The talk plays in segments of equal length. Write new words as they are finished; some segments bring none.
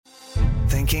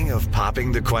Thinking of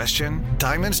popping the question?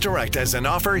 Diamonds Direct has an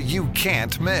offer you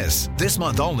can't miss. This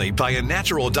month only, buy a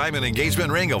natural diamond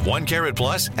engagement ring of 1 carat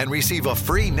plus and receive a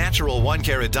free natural 1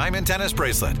 carat diamond tennis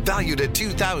bracelet valued at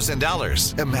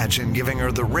 $2,000. Imagine giving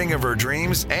her the ring of her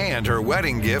dreams and her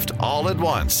wedding gift all at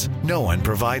once. No one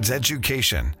provides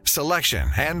education, selection,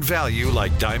 and value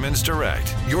like Diamonds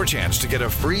Direct. Your chance to get a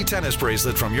free tennis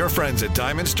bracelet from your friends at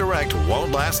Diamonds Direct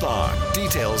won't last long.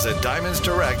 Details at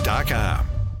diamondsdirect.com.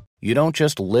 You don't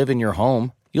just live in your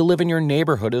home, you live in your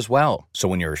neighborhood as well. So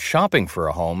when you're shopping for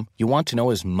a home, you want to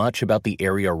know as much about the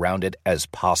area around it as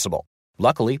possible.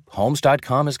 Luckily,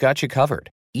 Homes.com has got you covered.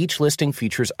 Each listing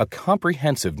features a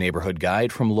comprehensive neighborhood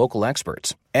guide from local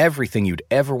experts. Everything you'd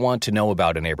ever want to know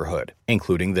about a neighborhood,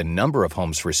 including the number of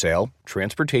homes for sale,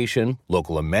 transportation,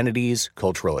 local amenities,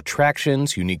 cultural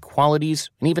attractions, unique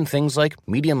qualities, and even things like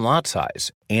median lot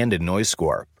size and a noise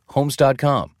score.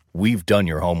 Homes.com. We've done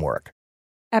your homework.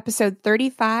 Episode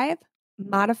 35,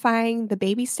 Modifying the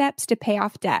Baby Steps to Pay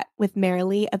Off Debt with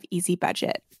Marilee of Easy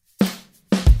Budget.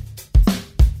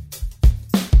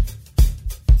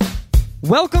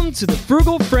 Welcome to the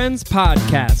Frugal Friends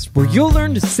Podcast, where you'll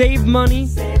learn to save money,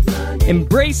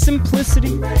 embrace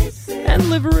simplicity, and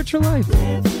live a richer life.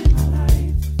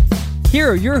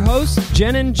 Here are your hosts,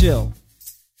 Jen and Jill.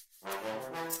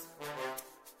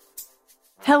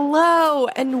 Hello,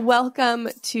 and welcome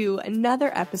to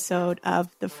another episode of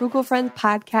the Frugal Friends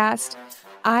Podcast.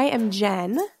 I am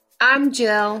Jen. I'm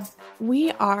Jill.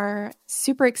 We are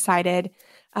super excited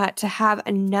to have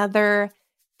another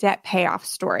debt payoff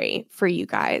story for you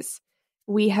guys.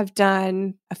 We have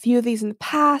done a few of these in the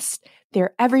past.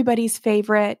 They're everybody's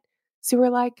favorite. So we're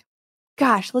like,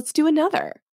 gosh, let's do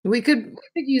another. We could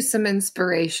use some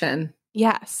inspiration.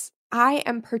 Yes. I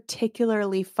am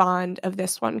particularly fond of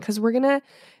this one because we're going to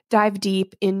dive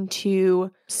deep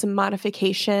into some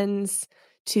modifications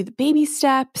to the baby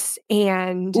steps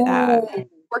and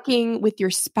working with your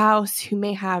spouse who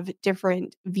may have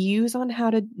different views on how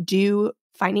to do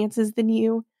finances than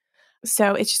you.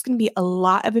 So it's just going to be a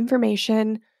lot of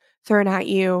information thrown at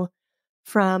you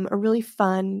from a really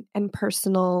fun and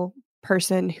personal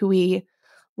person who we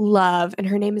love. And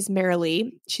her name is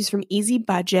Marilee. She's from Easy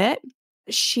Budget.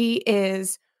 She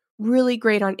is really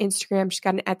great on Instagram. She's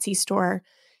got an Etsy store.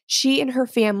 She and her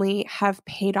family have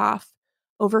paid off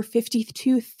over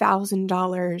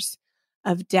 $52,000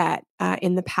 of debt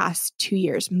in the past 2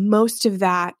 years. Most of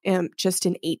that just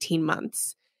in 18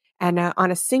 months. And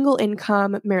on a single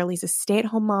income, Marilee's a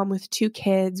stay-at-home mom with 2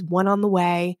 kids, 1 on the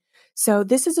way. So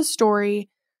this is a story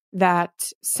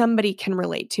that somebody can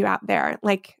relate to out there.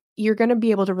 Like, you're going to be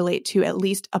able to relate to at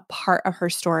least a part of her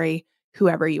story,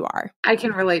 whoever you are. I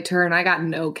can relate to her, and I got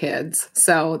no kids.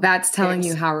 So that's telling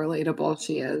you how relatable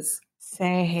she is.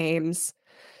 Sames.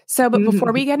 So, but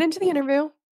before we get into the interview,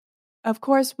 of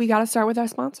course, we got to start with our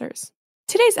sponsors.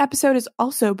 Today's episode is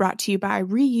also brought to you by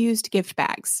Reused Gift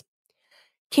Bags.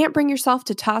 Can't bring yourself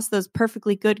to toss those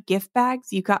perfectly good gift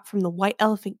bags you got from the White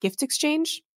Elephant Gift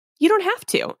Exchange? You don't have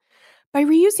to. By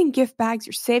reusing gift bags,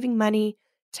 you're saving money,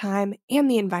 time, and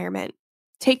the environment.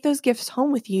 Take those gifts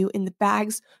home with you in the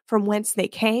bags from whence they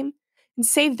came and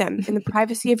save them in the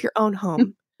privacy of your own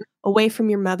home, away from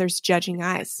your mother's judging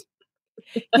eyes.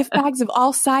 Gift bags of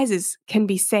all sizes can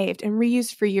be saved and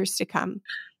reused for years to come.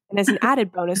 And as an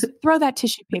added bonus, throw that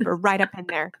tissue paper right up in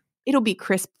there. It'll be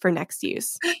crisp for next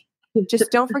use. Just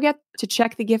don't forget to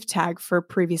check the gift tag for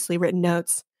previously written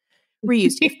notes.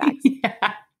 Reused gift bags.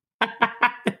 Yes.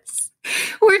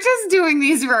 We're just doing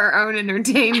these for our own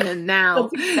entertainment now.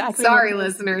 Exactly. Sorry,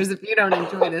 listeners, if you don't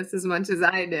enjoy this as much as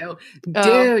I do.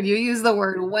 Dude, you used the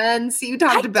word whence. You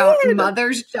talked about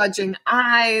mothers judging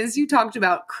eyes. You talked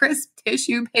about crisp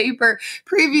tissue paper,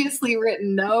 previously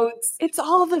written notes. It's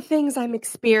all the things I'm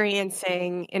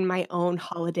experiencing in my own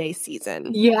holiday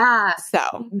season. Yeah.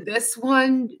 So this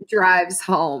one drives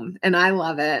home, and I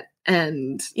love it.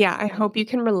 And yeah, I hope you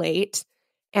can relate.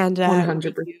 And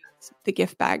 100%. The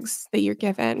gift bags that you're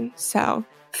given. So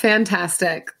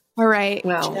fantastic. All right.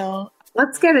 Well, Jill.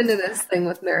 Let's get into this thing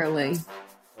with Marilee.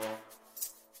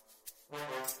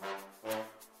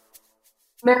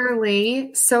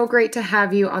 Marilee, so great to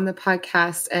have you on the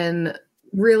podcast and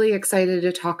really excited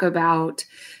to talk about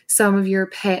some of your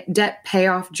debt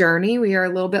payoff journey. We are a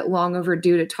little bit long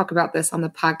overdue to talk about this on the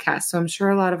podcast. So I'm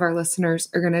sure a lot of our listeners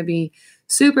are going to be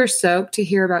super stoked to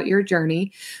hear about your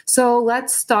journey. So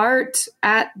let's start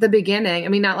at the beginning. I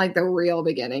mean, not like the real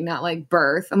beginning, not like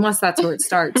birth, unless that's where it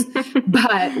starts.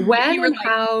 But when and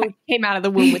how came out of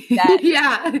the womb with debt.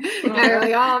 Yeah. And they're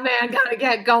like, oh man, gotta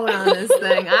get going on this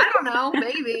thing. I don't know,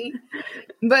 maybe.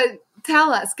 But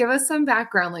tell us, give us some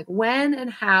background. Like, when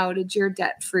and how did your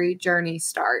debt-free journey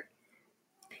start?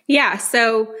 Yeah.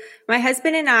 So my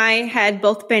husband and I had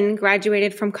both been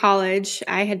graduated from college.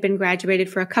 I had been graduated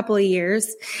for a couple of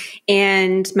years,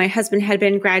 and my husband had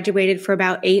been graduated for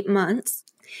about 8 months.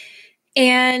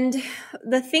 And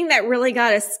the thing that really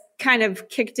got us kind of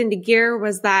kicked into gear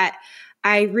was that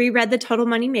I reread The Total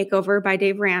Money Makeover by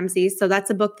Dave Ramsey. So that's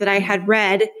a book that I had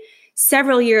read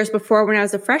several years before when I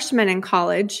was a freshman in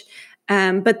college.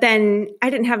 But then I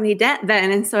didn't have any debt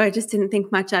then. And so I just didn't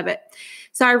think much of it.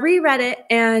 So I reread it.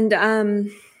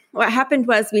 And what happened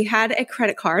was we had a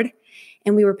credit card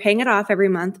and we were paying it off every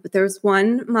month. But there was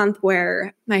one month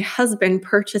where my husband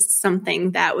purchased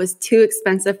something that was too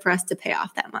expensive for us to pay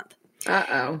off that month.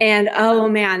 Uh-oh. And oh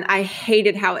man, I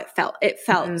hated how it felt. It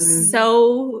felt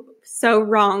so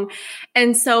wrong.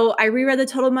 And so I reread The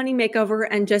Total Money Makeover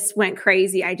and just went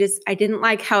crazy. I didn't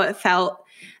like how it felt.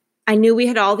 I knew we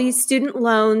had all these student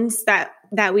loans that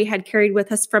we had carried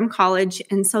with us from college.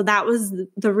 And so that was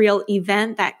the real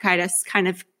event that got us kind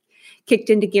of kicked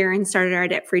into gear and started our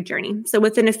debt-free journey. So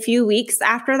within a few weeks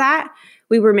after that,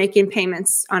 we were making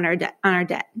payments on our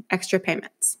debt, extra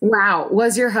payments. Wow.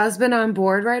 Was your husband on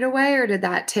board right away, or did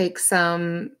that take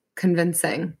some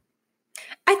convincing?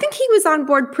 I think he was on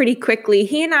board pretty quickly.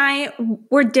 He and I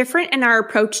were different in our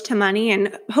approach to money,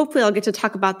 and hopefully I'll get to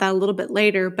talk about that a little bit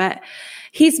later, but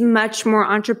he's much more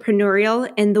entrepreneurial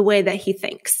in the way that he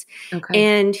thinks.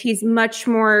 Okay. And he's much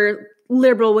more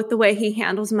liberal with the way he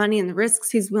handles money and the risks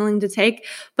he's willing to take.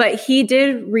 But he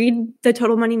did read The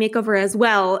Total Money Makeover as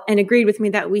well and agreed with me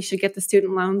that we should get the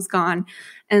student loans gone.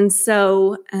 And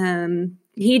so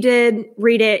he did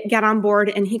read it, get on board,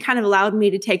 and he kind of allowed me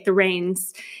to take the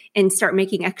reins and start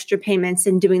making extra payments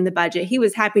and doing the budget. He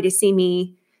was happy to see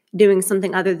me doing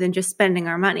something other than just spending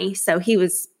our money. So he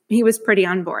was pretty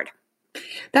on board.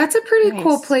 That's a pretty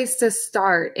cool place to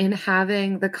start, in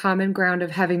having the common ground of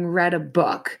having read a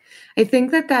book. I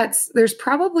think there's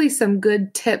probably some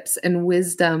good tips and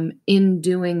wisdom in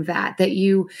doing that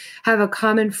you have a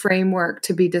common framework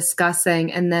to be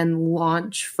discussing and then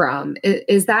launch from.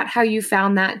 Is that how you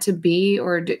found that to be,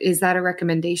 or is that a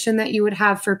recommendation that you would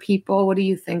have for people? What do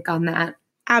you think on that?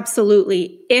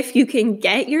 Absolutely. If you can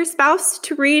get your spouse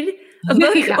to read a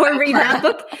book or read that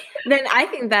book, then I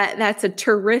think that's a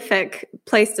terrific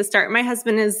place to start. My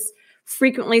husband is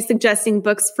frequently suggesting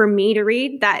books for me to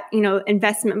read, that,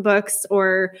 investment books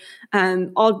or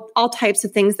all types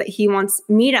of things that he wants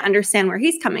me to understand where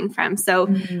he's coming from.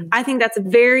 So I think that's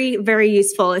very, very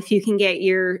useful if you can get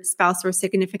your spouse or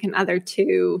significant other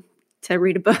to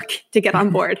read a book to get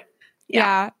on board.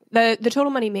 Yeah. The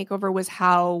Total Money Makeover was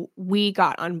how we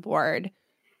got on board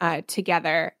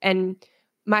together. And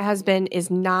my husband is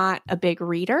not a big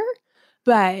reader,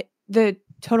 but the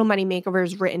Total Money Makeover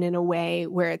is written in a way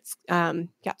where it's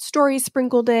got stories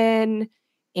sprinkled in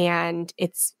and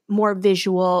it's more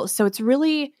visual. So it's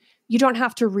really, you don't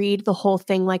have to read the whole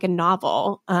thing like a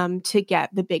novel to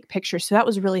get the big picture. So that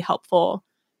was really helpful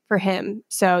for him.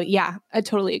 So yeah, I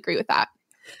totally agree with that.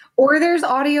 Or there's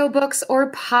audiobooks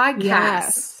or podcasts.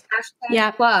 Yes.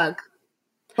 Hashtag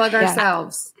plug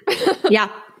ourselves. Yeah.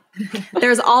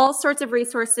 There's all sorts of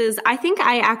resources. I think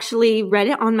I actually read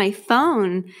it on my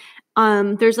phone.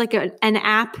 There's like an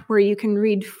app where you can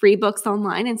read free books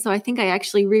online. And so I think I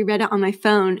actually reread it on my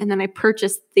phone, and then I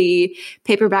purchased the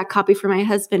paperback copy for my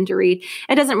husband to read.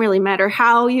 It doesn't really matter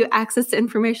how you access the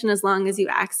information as long as you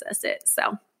access it.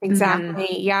 So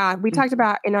exactly. Yeah. We talked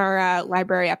about in our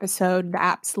library episode, the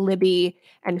apps Libby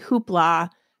and Hoopla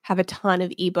have a ton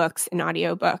of ebooks and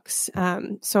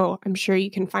audiobooks. So I'm sure you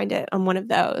can find it on one of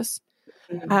those.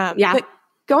 Yeah. But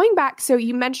going back, so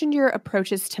you mentioned your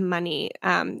approaches to money,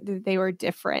 they were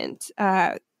different.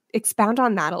 Expound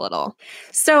on that a little.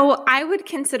 So I would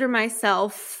consider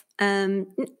myself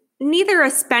neither a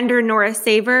spender nor a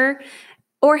saver.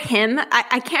 Or him.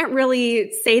 I can't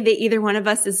really say that either one of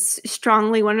us is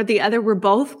strongly one or the other. We're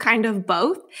both kind of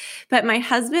both. But my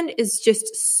husband is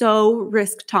just so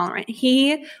risk tolerant.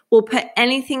 He will put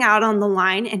anything out on the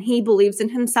line, and he believes in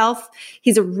himself.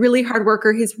 He's a really hard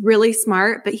worker. He's really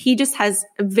smart, but he just has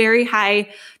a very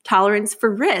high tolerance for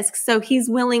risk. So he's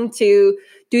willing to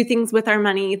do things with our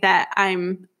money that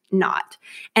I'm not.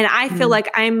 And I feel like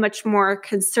I'm much more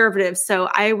conservative. So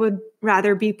I would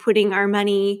rather be putting our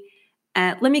money.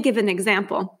 Let me give an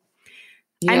example.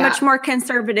 Yeah. I'm much more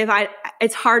conservative.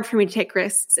 It's hard for me to take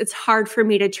risks. It's hard for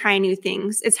me to try new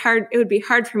things. It would be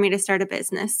hard for me to start a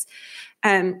business.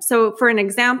 So for an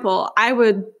example, I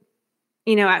would,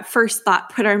 at first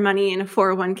thought, put our money in a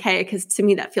 401k because to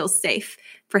me that feels safe.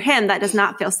 For him, that does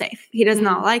not feel safe. He does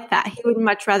not like that. He would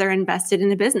much rather invest it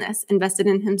in a business, invest it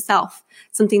in himself,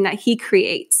 something that he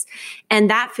creates. And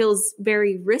that feels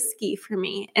very risky for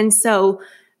me. And so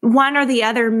one or the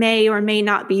other may or may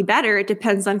not be better. It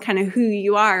depends on kind of who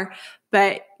you are,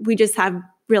 but we just have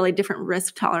really different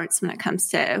risk tolerance when it comes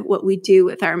to what we do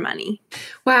with our money.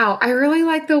 Wow. I really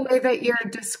like the way that you're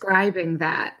describing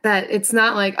that it's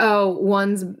not like,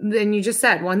 then you just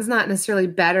said one's not necessarily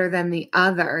better than the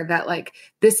other, that like,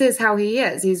 this is how he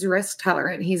is. He's risk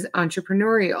tolerant. He's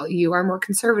entrepreneurial. You are more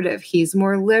conservative. He's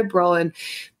more liberal. And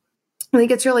I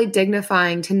think it's really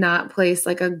dignifying to not place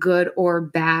like a good or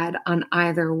bad on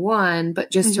either one,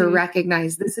 but just to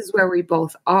recognize this is where we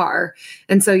both are.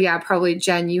 And so, yeah, probably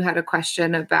Jen, you had a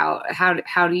question about how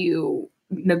do you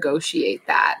negotiate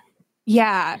that?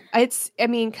 Yeah,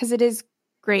 because it is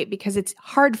great because it's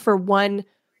hard for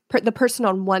the person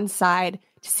on one side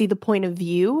to see the point of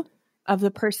view of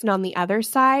the person on the other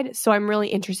side. So I'm really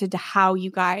interested to how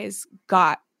you guys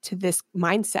got to this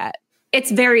mindset. It's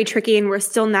very tricky and we're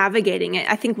still navigating it.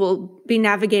 I think we'll be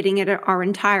navigating it our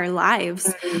entire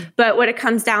lives. But what it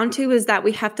comes down to is that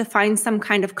we have to find some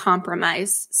kind of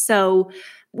compromise. So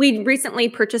we recently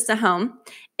purchased a home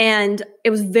and it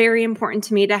was very important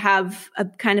to me to have a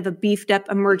kind of a beefed up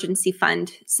emergency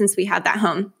fund since we had that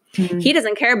home. He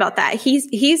doesn't care about that.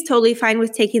 He's totally fine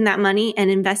with taking that money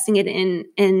and investing it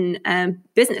in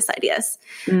business ideas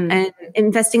and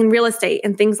investing in real estate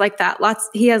and things like that.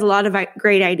 He has a lot of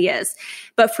great ideas,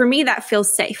 but for me, that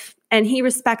feels safe and he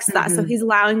respects that. So he's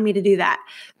allowing me to do that.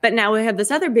 But now we have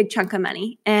this other big chunk of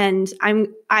money and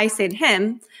I say to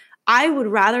him, I would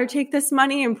rather take this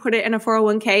money and put it in a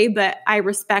 401k, but I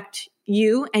respect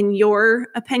you and your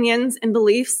opinions and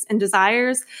beliefs and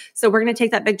desires. So we're going to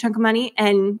take that big chunk of money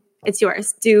and it's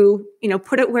yours.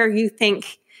 Put it where you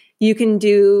think you can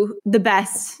do the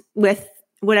best with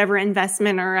whatever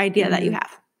investment or idea that you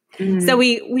have. So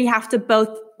we have to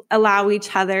both allow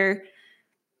each other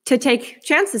to take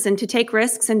chances and to take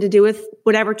risks and to do with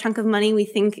whatever chunk of money we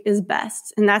think is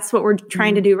best. And that's what we're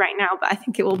trying to do right now. But I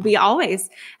think we'll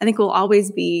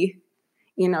always be,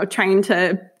 trying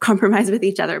to compromise with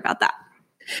each other about that.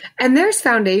 And there's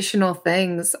foundational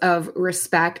things of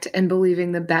respect and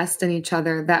believing the best in each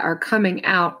other that are coming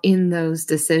out in those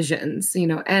decisions,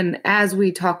 and as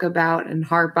we talk about and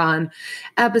harp on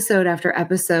episode after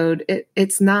episode,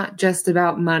 it's not just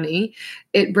about money.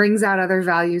 It brings out other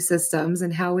value systems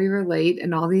and how we relate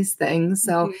and all these things.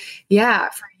 So yeah,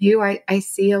 for you, I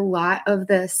see a lot of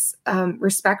this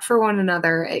respect for one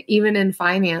another, even in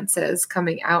finances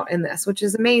coming out in this, which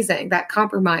is amazing. That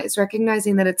compromise,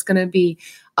 recognizing that it's going to be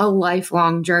a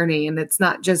lifelong journey and it's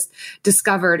not just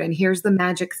discovered and here's the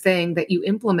magic thing that you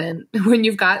implement when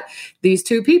you've got these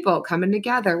two people coming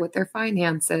together with their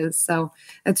finances. So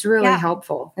that's really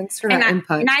helpful. Thanks for that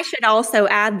input. And I should also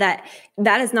add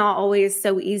that is not always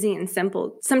so easy and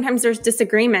simple. Sometimes there's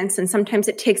disagreements and sometimes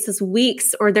it takes us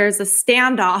weeks or there's a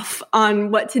standoff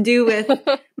on what to do with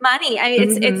money. I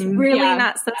mean, it's really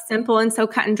not so simple and so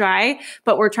cut and dry,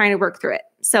 but we're trying to work through it.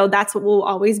 So that's what we'll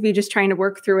always be, just trying to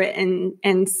work through it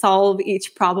and solve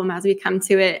each problem as we come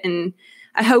to it. And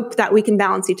I hope that we can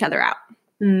balance each other out.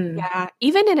 Yeah.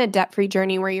 Even in a debt-free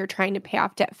journey where you're trying to pay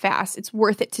off debt fast, it's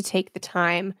worth it to take the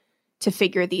time to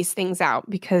figure these things out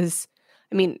because,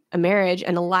 a marriage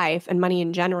and a life and money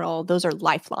in general, those are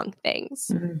lifelong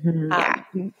things.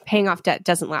 Paying off debt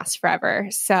doesn't last forever.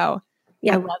 So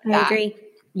I love that. I agree.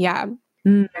 Yeah.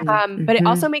 But it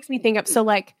also makes me think of,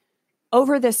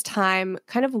 over this time,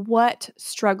 kind of what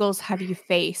struggles have you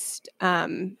faced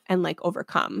and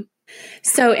overcome?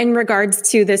 So in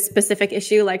regards to this specific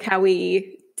issue, like how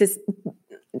we just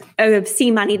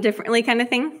see money differently kind of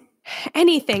thing?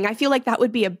 Anything. I feel like that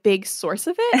would be a big source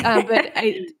of it, but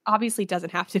it obviously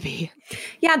doesn't have to be.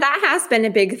 Yeah, that has been a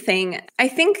big thing. I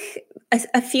think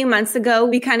a few months ago,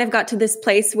 we kind of got to this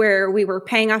place where we were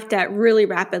paying off debt really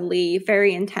rapidly,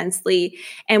 very intensely.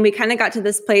 And we kind of got to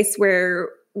this place where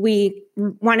we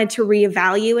wanted to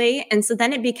reevaluate. And so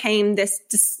then it became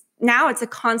now it's a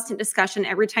constant discussion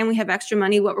every time we have extra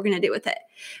money, what we're going to do with it.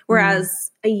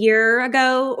 Whereas a year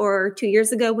ago or 2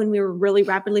 years ago, when we were really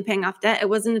rapidly paying off debt, it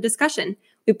wasn't a discussion.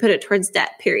 We put it towards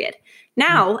debt, period.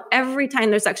 Now, every time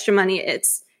there's extra money,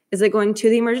 is it going to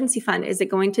the emergency fund? Is it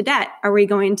going to debt? Are we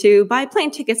going to buy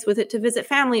plane tickets with it to visit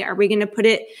family? Are we going to put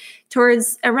it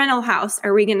towards a rental house?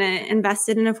 Are we going to invest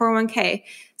it in a 401k?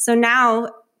 So now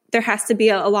there has to be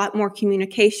a lot more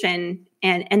communication.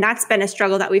 And that's been a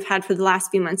struggle that we've had for the last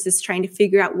few months, is trying to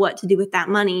figure out what to do with that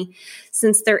money,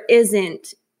 since there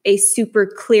isn't a super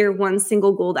clear one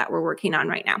single goal that we're working on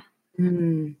right now.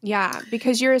 Yeah,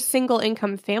 because you're a single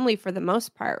income family for the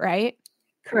most part, right?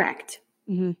 Correct.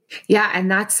 Mm-hmm. Yeah, and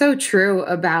that's so true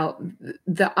about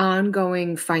the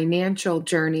ongoing financial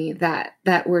journey that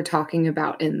we're talking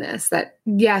about in this. That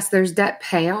yes, there's debt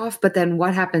payoff, but then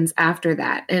what happens after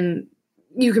that? And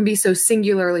you can be so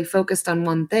singularly focused on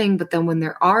one thing, but then when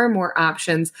there are more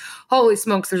options, holy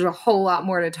smokes, there's a whole lot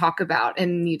more to talk about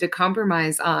and need to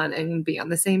compromise on and be on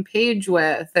the same page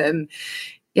with. And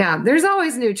yeah, there's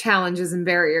always new challenges and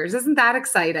barriers. Isn't that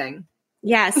exciting?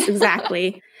 Yes,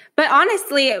 exactly. But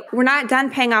honestly, we're not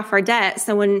done paying off our debt.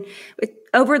 So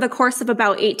over the course of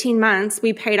about 18 months,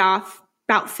 we paid off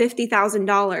about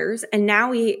 $50,000. And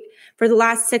now for the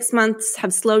last 6 months,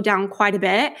 have slowed down quite a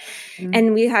bit. Mm-hmm.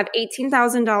 And we have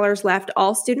 $18,000 left,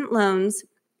 all student loans.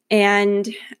 And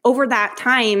over that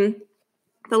time,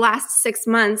 the last 6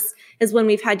 months is when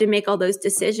we've had to make all those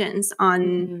decisions on...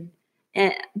 Mm-hmm.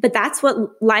 But that's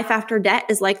what life after debt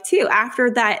is like too.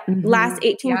 After that last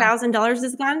 $18,000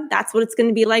 is gone, that's what it's going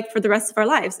to be like for the rest of our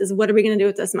lives, is what are we going to do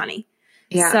with this money?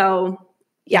 Yeah. So,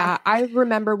 yeah, I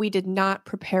remember we did not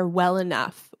prepare well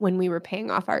enough when we were paying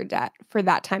off our debt for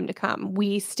that time to come.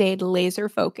 We stayed laser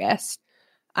focused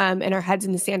and our heads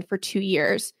in the sand for 2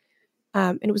 years.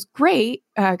 And it was great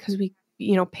because we,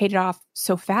 paid it off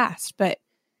so fast, but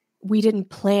we didn't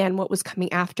plan what was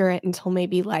coming after it until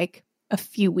maybe like a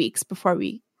few weeks before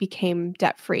we became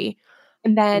debt free.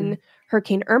 And then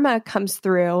Hurricane Irma comes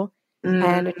through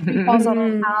and a tree falls on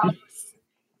our house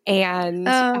and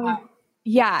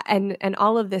and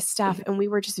all of this stuff. And we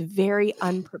were just very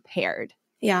unprepared.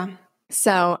 Yeah.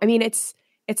 So, I mean, it's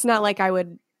not like I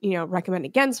would, recommend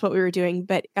against what we were doing,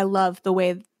 but I love the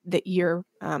way that your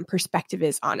perspective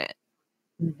is on it.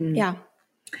 Mm-hmm. Yeah.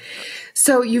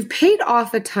 So you've paid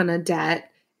off a ton of debt.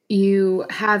 You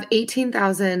have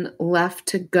 18,000 left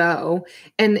to go.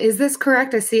 And is this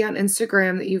correct? I see on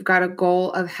Instagram that you've got a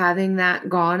goal of having that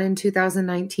gone in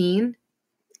 2019.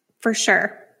 For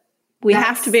sure. We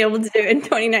have to be able to do it in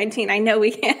 2019. I know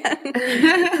we can.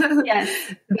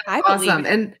 Yes. That's awesome.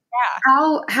 And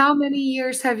how many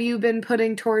years have you been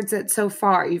putting towards it so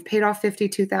far? You've paid off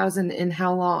 52,000 in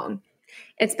how long?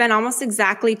 It's been almost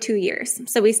exactly 2 years.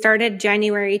 So we started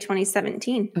January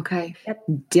 2017. Okay. Yep.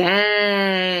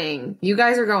 Dang. You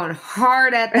guys are going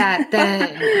hard at that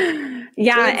thing.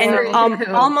 Yeah. And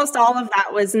almost all of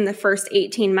that was in the first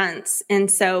 18 months.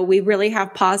 And so we really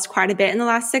have paused quite a bit in the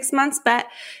last 6 months, but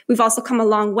we've also come a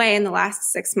long way in the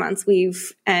last 6 months.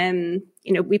 We've,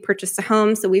 we purchased a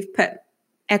home. So we've put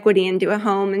equity into a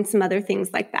home and some other things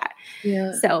like that.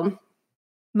 Yeah. So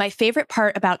my favorite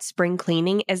part about spring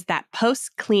cleaning is that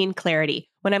post-clean clarity,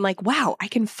 when I'm like, wow, I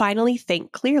can finally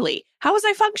think clearly. How was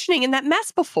I functioning in that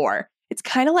mess before? It's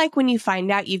kind of like when you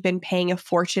find out you've been paying a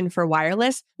fortune for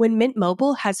wireless when Mint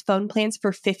Mobile has phone plans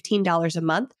for $15 a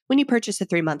month when you purchase a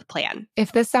 3-month plan.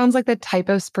 If this sounds like the type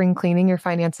of spring cleaning your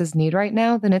finances need right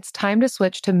now, then it's time to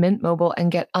switch to Mint Mobile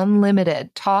and get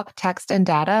unlimited talk, text, and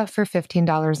data for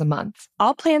 $15 a month.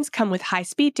 All plans come with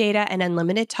high-speed data and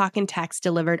unlimited talk and text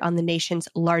delivered on the nation's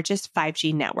largest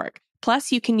 5G network.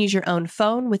 Plus, you can use your own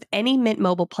phone with any Mint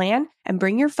Mobile plan and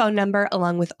bring your phone number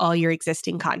along with all your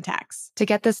existing contacts. To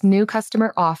get this new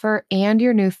customer offer and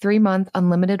your new 3-month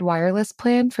unlimited wireless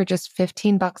plan for just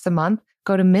 $15 a month,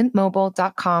 go to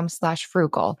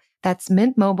mintmobile.com/frugal. That's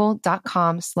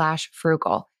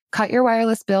mintmobile.com/frugal. Cut your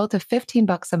wireless bill to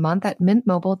 $15 a month at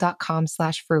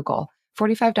mintmobile.com/frugal.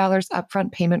 $45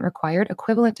 upfront payment required,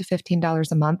 equivalent to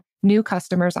 $15 a month. New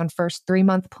customers on first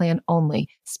 3-month plan only.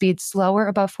 Speed slower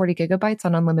above 40 gigabytes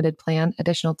on unlimited plan.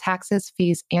 Additional taxes,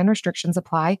 fees, and restrictions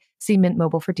apply. See Mint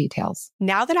Mobile for details.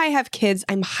 Now that I have kids,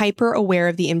 I'm hyper aware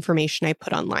of the information I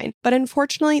put online. But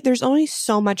unfortunately, there's only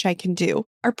so much I can do.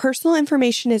 Our personal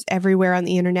information is everywhere on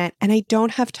the internet, and I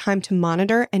don't have time to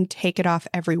monitor and take it off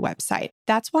every website.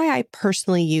 That's why I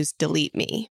personally use Delete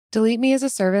Me. Delete Me is a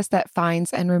service that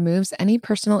finds and removes any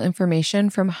personal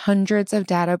information from hundreds of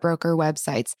data broker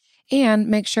websites and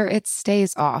make sure it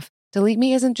stays off. Delete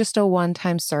Me isn't just a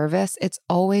one-time service. It's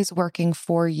always working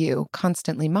for you,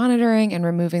 constantly monitoring and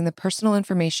removing the personal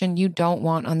information you don't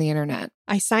want on the internet.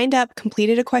 I signed up,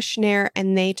 completed a questionnaire,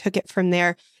 and they took it from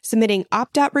there, submitting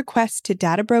opt-out requests to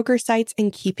data broker sites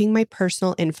and keeping my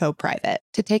personal info private.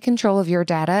 To take control of your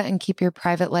data and keep your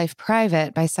private life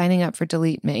private by signing up for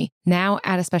Delete Me. Now,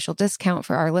 at a special discount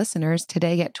for our listeners,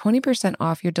 today get 20%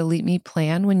 off your Delete Me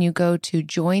plan when you go to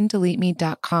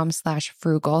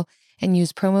joindeleteme.com/frugal and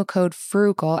use promo code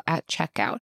FRUGAL at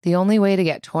checkout. The only way to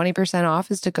get 20%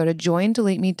 off is to go to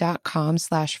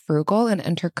joindeleteme.com/frugal and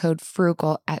enter code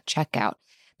FRUGAL at checkout.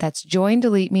 That's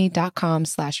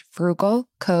joindeleteme.com/frugal,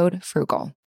 code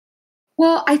FRUGAL.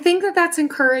 Well, I think that that's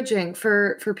encouraging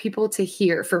for people to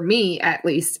hear. For me, at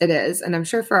least, it is, and I'm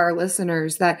sure for our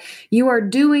listeners, that you are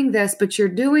doing this, but you're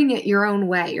doing it your own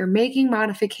way. You're making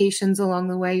modifications along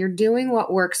the way. You're doing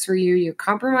what works for you. You're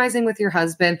compromising with your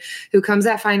husband, who comes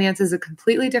at finances a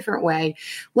completely different way.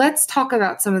 Let's talk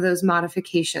about some of those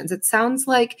modifications. It sounds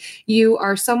like you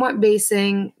are somewhat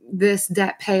basing this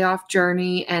debt payoff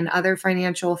journey and other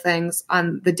financial things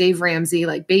on the Dave Ramsey,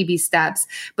 like baby steps,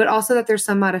 but also that there's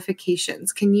some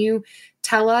modifications. Can you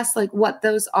tell us like what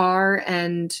those are,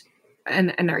 and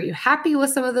are you happy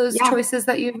with some of those choices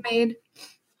that you've made?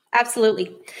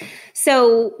 Absolutely.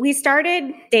 So we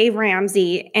started Dave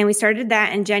Ramsey, and we started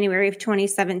that in January of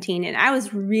 2017. And I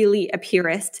was really a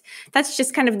purist. That's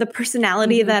just kind of the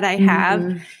personality that I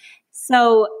have.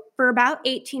 So for about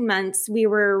 18 months, we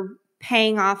were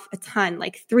paying off a ton,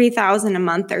 like $3,000 a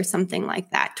month or something like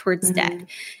that towards debt,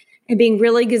 and being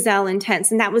really gazelle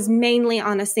intense. And that was mainly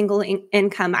on a single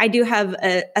income. I do have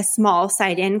a small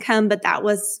side income, but that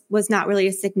was not really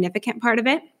a significant part of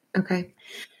it. Okay.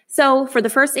 So for the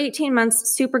first 18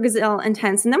 months, super gazelle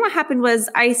intense. And then what happened was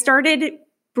I started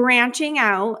branching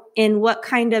out in what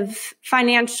kind of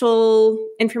financial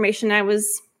information I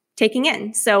was taking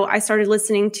in. So I started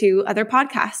listening to other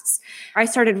podcasts. I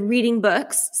started reading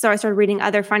books. So I started reading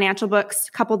other financial books.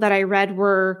 A couple that I read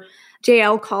were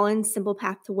J.L. Collins' Simple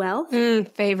Path to Wealth.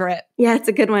 Favorite. Yeah, it's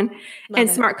a good one. And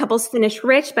Smart Couples Finish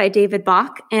Rich by David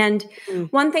Bach. And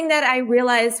one thing that I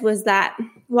realized was that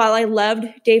while I loved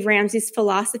Dave Ramsey's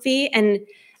philosophy, and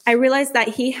I realized that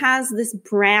he has this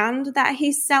brand that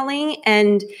he's selling,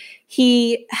 and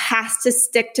he has to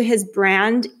stick to his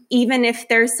brand, even if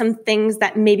there's some things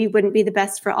that maybe wouldn't be the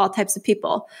best for all types of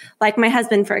people. Like my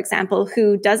husband, for example,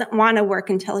 who doesn't want to work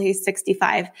until he's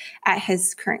 65 at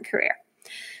his current career.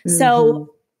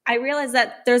 So I realized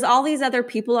that there's all these other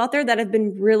people out there that have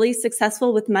been really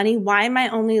successful with money. Why am I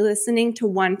only listening to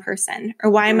one person? Or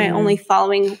why am I only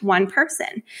following one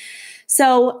person?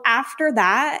 So after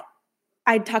that,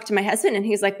 I talked to my husband, and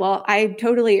he's like, well, I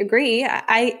totally agree.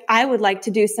 I would like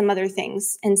to do some other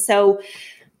things. And so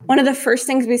one of the first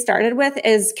things we started with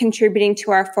is contributing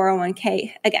to our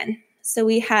 401k again. So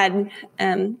we had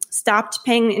stopped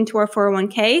paying into our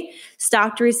 401k,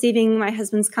 stopped receiving my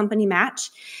husband's company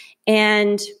match,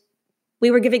 and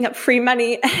we were giving up free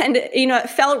money. And, it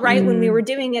felt right when we were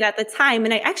doing it at the time.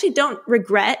 And I actually don't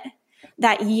regret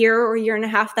that year or year and a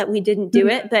half that we didn't do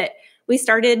it, but we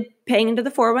started paying into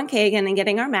the 401k again and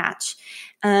getting our match.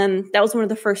 That was one of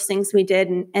the first things we did.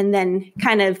 And then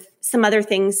kind of some other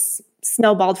things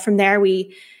snowballed from there.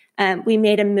 We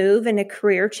made a move and a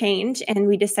career change, and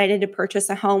we decided to purchase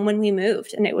a home when we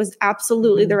moved. And it was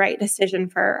absolutely the right decision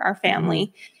for our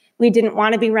family. We didn't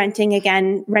want to be renting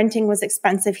again. Renting was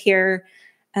expensive here.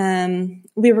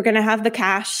 We were going to have the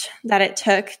cash that it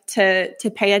took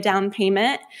to pay a down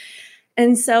payment.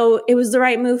 And so it was the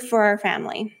right move for our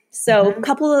family. So a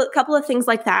couple of things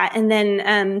like that. And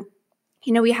then,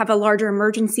 we have a larger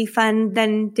emergency fund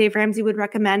than Dave Ramsey would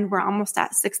recommend. We're almost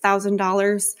at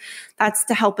 $6,000. That's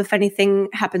to help if anything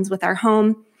happens with our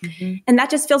home. And that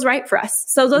just feels right for us.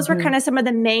 So those were kind of some of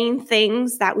the main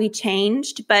things that we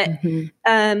changed. But,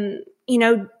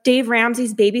 Dave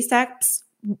Ramsey's baby steps,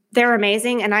 they're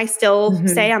amazing. And I still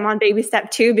say I'm on baby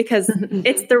step 2 because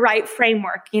it's the right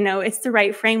framework. It's the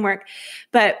right framework.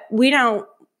 But we don't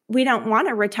want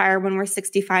to retire when we're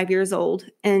 65 years old.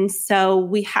 And so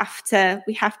we have to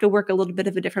work a little bit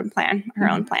of a different plan, our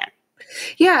own plan.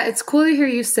 Yeah, it's cool to hear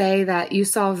you say that you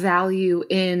saw value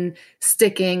in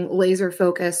sticking laser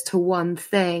focus to one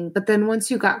thing. But then once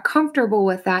you got comfortable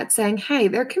with that, saying, hey,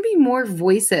 there can be more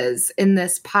voices in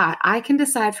this pot. I can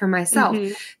decide for myself.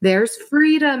 There's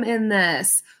freedom in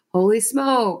this. Holy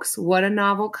smokes, what a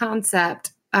novel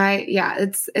concept.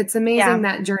 It's amazing,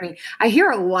 that journey. I hear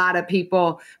a lot of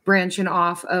people branching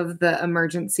off of the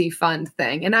emergency fund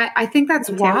thing. And I think that's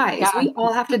wise. Yeah. We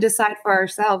all have to decide for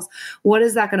ourselves, what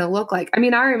is that going to look like? I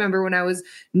mean, I remember when I was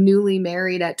newly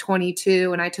married at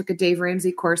 22 and I took a Dave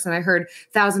Ramsey course and I heard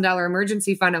 $1,000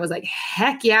 emergency fund. I was like,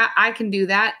 heck yeah, I can do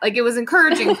that. Like, it was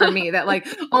encouraging for me that like,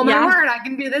 oh my word, I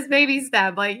can do this baby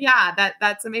step. Like, yeah,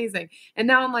 that's amazing. And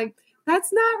now I'm like,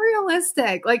 that's not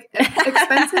realistic. Like,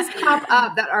 expenses pop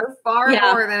up that are far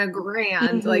more than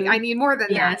 $1,000. Like, I need more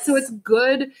than that. So it's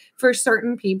good for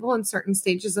certain people in certain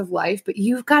stages of life, but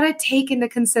you've got to take into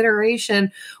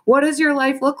consideration, what does your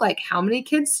life look like? How many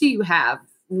kids do you have?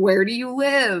 Where do you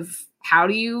live? How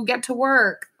do you get to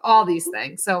work? All these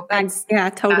things. So that's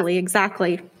totally.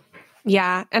 Exactly.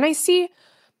 Yeah. And I see,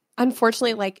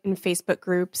 unfortunately, like in Facebook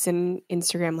groups and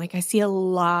Instagram, like I see a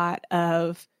lot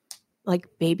of like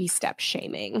baby step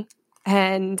shaming.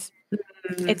 And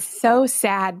It's so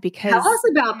sad because tell us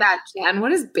about that, Jen.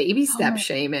 What is baby step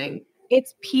shaming?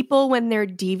 It's people when they're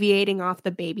deviating off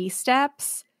the baby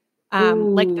steps,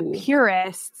 like the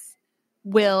purists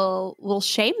will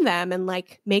shame them and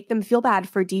like make them feel bad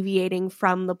for deviating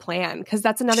from the plan. Because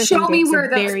that's another thing. Show me where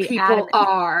those people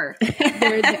are.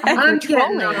 They're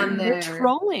trolling. They're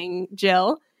trolling,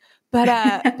 Jill. But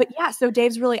yeah, so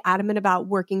Dave's really adamant about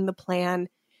working the plan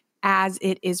as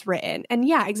it is written. And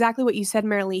yeah, exactly what you said,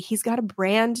 Marilee. He's got a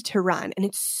brand to run and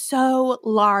it's so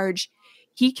large.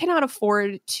 He cannot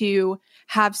afford to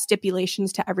have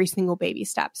stipulations to every single baby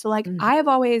step. So like I have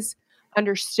always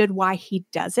understood why he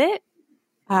does it.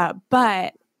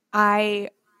 But I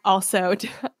also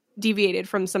deviated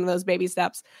from some of those baby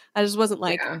steps. I just wasn't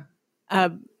like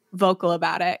vocal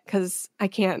about it because I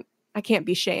can't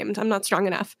be shamed. I'm not strong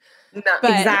enough. No,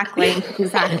 but, exactly.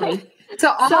 So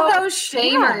all those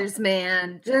shamers,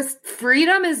 man, just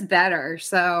freedom is better.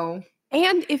 So,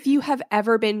 and if you have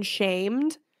ever been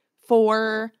shamed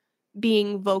for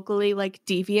being vocally like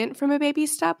deviant from a baby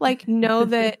step, like know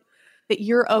that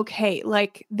you're okay.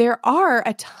 Like there are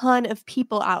a ton of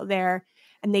people out there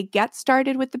and they get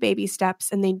started with the baby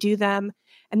steps and they do them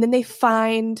and then they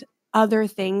find other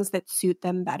things that suit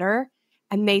them better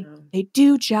and they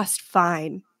do just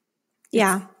fine.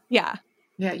 Yeah.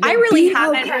 I really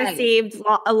haven't received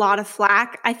a lot of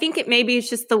flack. I think it's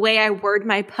just the way I word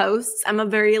my posts. I'm a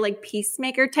very like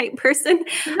peacemaker type person.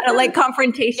 I don't like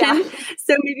confrontation. Yeah.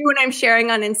 So maybe when I'm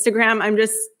sharing on Instagram, I'm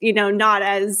just, not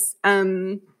as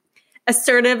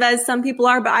assertive as some people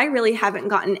are, but I really haven't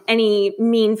gotten any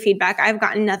mean feedback. I've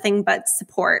gotten nothing but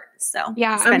support. So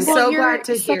yeah, I'm so glad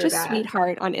to hear that. Such a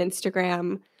sweetheart on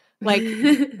Instagram. Like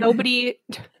nobody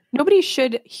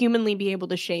should humanly be able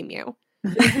to shame you.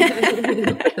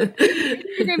 Instagram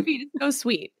feed is so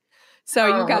sweet. So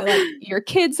you've got like your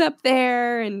kids up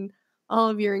there and all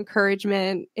of your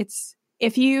encouragement.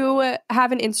 If you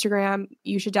have an Instagram,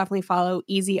 you should definitely follow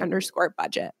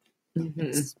easy_budget.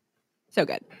 It's so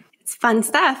good. It's fun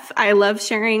stuff. I love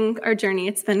sharing our journey.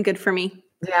 It's been good for me.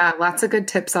 Yeah, lots of good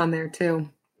tips on there too.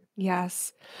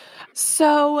 Yes.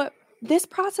 So this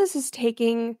process is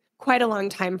taking quite a long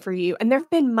time for you. And there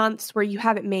have been months where you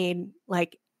haven't made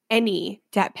like any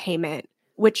debt payment,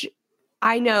 which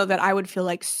I know that I would feel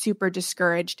like super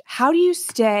discouraged. How do you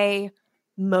stay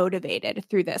motivated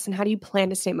through this? And how do you plan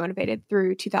to stay motivated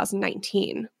through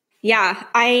 2019? Yeah,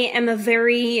 I am a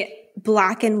very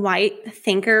black and white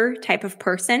thinker type of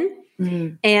person.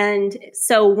 Mm-hmm. And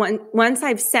so once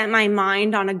I've set my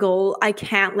mind on a goal, I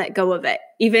can't let go of it.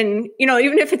 Even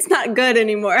if it's not good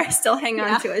anymore, I still hang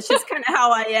on to it. It's just kind of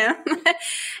how I am.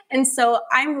 And so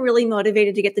I'm really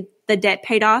motivated to get the debt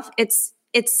paid off. It's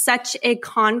such a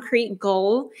concrete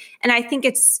goal. And I think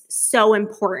it's so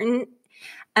important.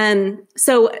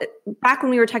 So back when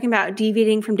we were talking about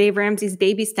deviating from Dave Ramsey's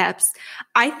baby steps,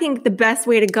 I think the best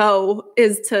way to go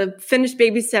is to finish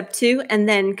baby step 2 and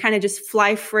then kind of just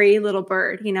fly free, little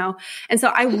bird, And so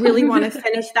I really want to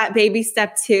finish that baby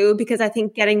step 2 because I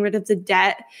think getting rid of the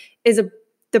debt is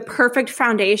the perfect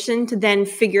foundation to then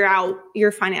figure out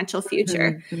your financial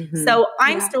future. Mm-hmm. So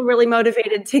I'm still really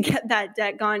motivated to get that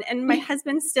debt gone. And my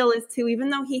husband still is too, even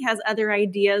though he has other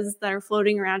ideas that are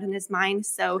floating around in his mind.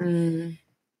 So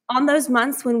on those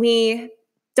months when we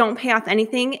don't pay off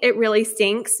anything, it really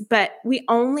stinks. But we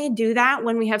only do that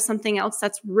when we have something else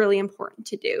that's really important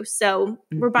to do. So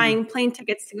we're buying plane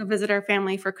tickets to go visit our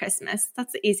family for Christmas.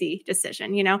 That's an easy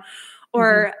decision,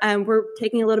 Or we're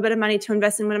taking a little bit of money to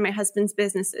invest in one of my husband's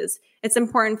businesses. It's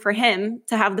important for him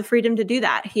to have the freedom to do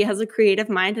that. He has a creative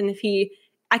mind. And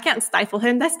I can't stifle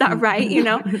him. That's not right,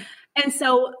 And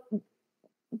so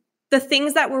the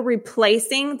things that we're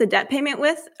replacing the debt payment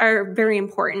with are very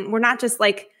important. We're not just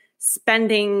like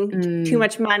spending too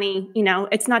much money.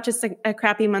 It's not just a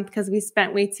crappy month because we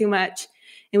spent way too much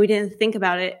and we didn't think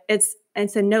about it. It's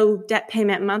a no debt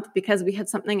payment month because we had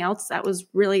something else that was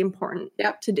really important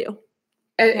to do.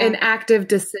 An active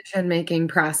decision-making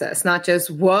process, not just,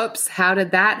 whoops, how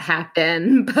did that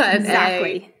happen? But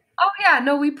exactly.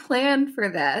 We planned for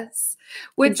this.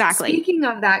 Which, speaking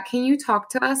of that, can you talk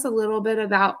to us a little bit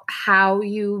about how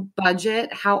you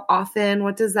budget? How often?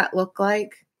 What does that look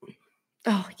like?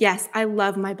 Oh, yes. I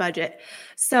love my budget.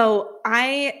 So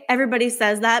everybody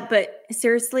says that, but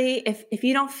seriously, if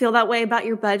you don't feel that way about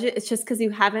your budget, it's just because you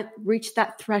haven't reached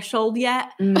that threshold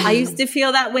yet. I used to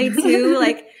feel that way too.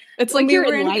 Like it's like you're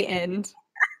enlightened.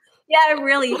 Yeah,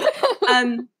 really.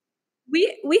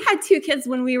 We had 2 kids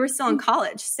when we were still in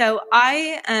college. So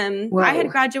I had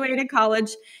graduated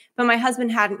college, but my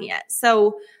husband hadn't yet.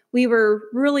 So we were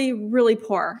really, really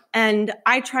poor. And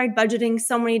I tried budgeting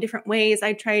so many different ways.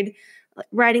 I tried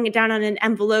writing it down on an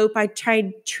envelope. I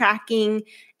tried tracking,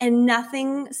 and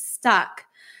nothing stuck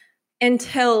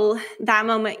until that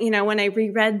moment, when I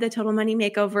reread the Total Money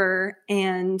Makeover,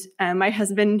 and my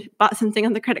husband bought something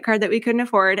on the credit card that we couldn't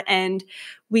afford, and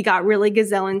we got really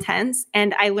gazelle intense.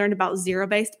 And I learned about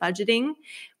zero-based budgeting,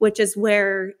 which is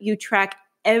where you track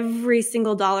every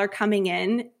single dollar coming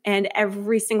in and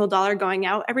every single dollar going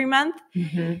out every month.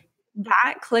 Mm-hmm.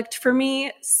 That clicked for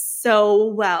me so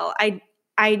well.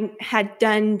 I had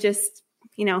done just,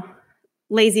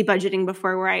 lazy budgeting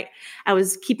before, where I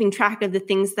was keeping track of the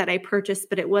things that I purchased,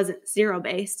 but it wasn't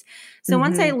zero-based. So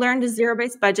once I learned a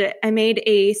zero-based budget, I made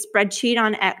a spreadsheet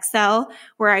on Excel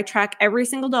where I track every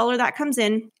single dollar that comes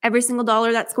in, every single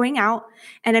dollar that's going out,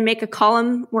 and I make a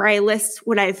column where I list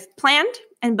what I've planned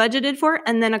and budgeted for,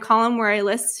 and then a column where I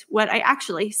list what I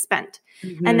actually spent.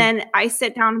 Mm-hmm. And then I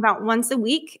sit down about once a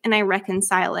week and I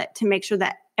reconcile it to make sure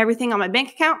that everything on my bank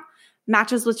account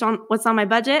matches what's on my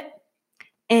budget.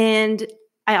 And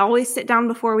I always sit down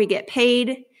before we get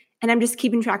paid, and I'm just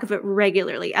keeping track of it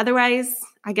regularly. Otherwise,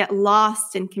 I get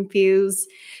lost and confused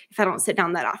if I don't sit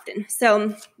down that often.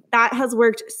 So that has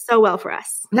worked so well for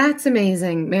us. That's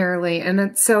amazing, Marilee. And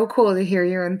it's so cool to hear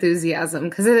your enthusiasm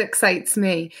because it excites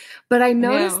me. But I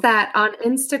noticed that on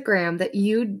Instagram that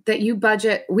you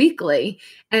budget weekly.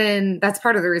 And that's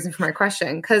part of the reason for my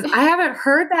question, because I haven't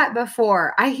heard that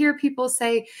before. I hear people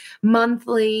say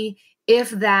monthly,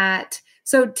 if that.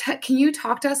 So can you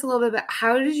talk to us a little bit about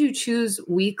how did you choose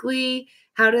weekly?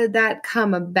 How did that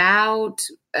come about?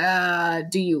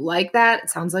 Do you like that? It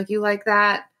sounds like you like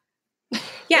that.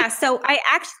 Yeah. So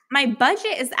my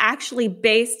budget is actually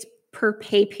based per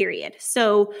pay period.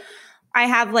 So I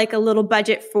have like a little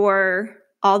budget for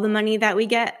all the money that we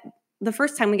get the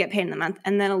first time we get paid in the month,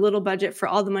 and then a little budget for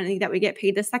all the money that we get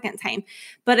paid the second time.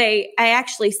 But I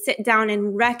actually sit down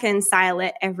and reconcile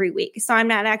it every week. So I'm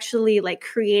not actually like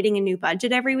creating a new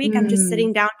budget every week. I'm just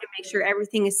sitting down to make sure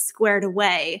everything is squared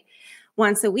away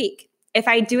once a week. If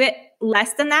I do it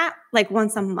less than that, like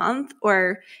once a month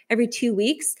or every 2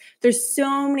 weeks, there's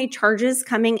so many charges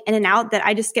coming in and out that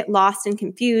I just get lost and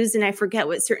confused, and I forget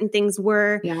what certain things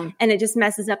were, and it just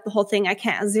messes up the whole thing. I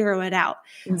can't zero it out.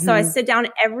 Mm-hmm. So I sit down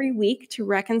every week to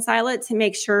reconcile it, to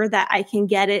make sure that I can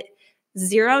get it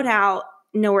zeroed out,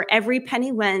 know where every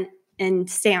penny went, and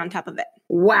stay on top of it.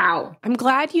 Wow. I'm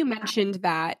glad you mentioned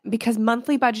that, because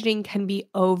monthly budgeting can be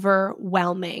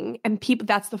overwhelming, and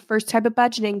that's the first type of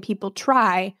budgeting people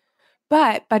try.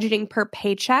 But budgeting per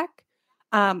paycheck,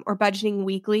 or budgeting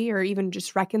weekly, or even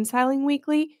just reconciling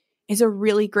weekly, is a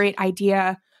really great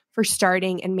idea for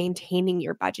starting and maintaining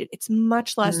your budget. It's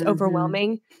much less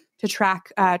overwhelming to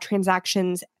track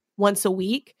transactions once a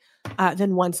week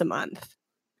than once a month.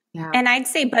 Yeah. And I'd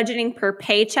say budgeting per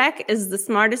paycheck is the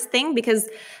smartest thing, because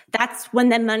that's when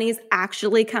the money's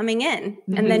actually coming in.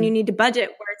 Mm-hmm. And then you need to budget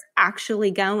where it's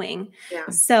actually going. Yeah.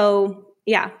 So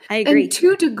yeah, I agree. And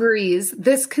 2 degrees,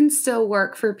 this can still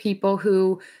work for people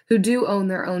who do own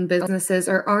their own businesses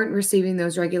or aren't receiving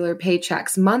those regular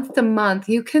paychecks. Month to month,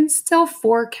 you can still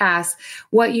forecast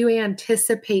what you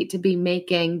anticipate to be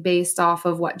making based off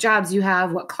of what jobs you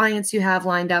have, what clients you have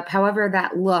lined up, however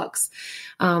that looks.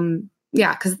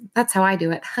 Yeah, because that's how I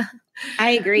do it.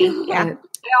 I agree. Yeah.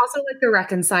 I also like the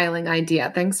reconciling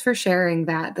idea. Thanks for sharing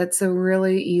that. That's a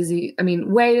really easy,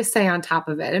 way to stay on top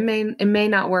of it. It may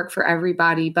not work for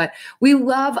everybody, but we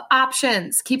love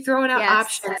options. Keep throwing out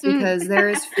options, because there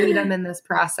is freedom in this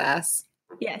process.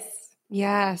 Yes.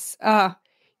 Yes.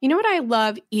 You know what I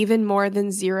love even more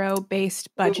than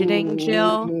zero-based budgeting,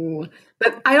 Jill?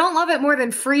 But I don't love it more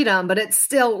than freedom, but it's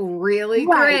still really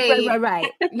great.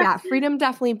 Right. Yeah, freedom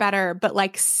definitely better, but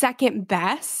like second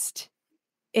best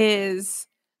is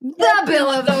the bill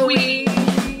of the week.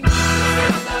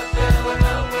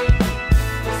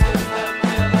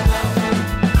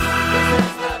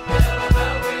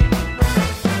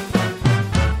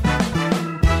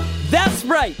 That's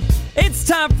right. It's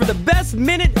time for the best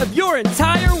minute of your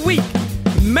entire week.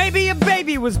 Maybe a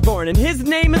baby was born and his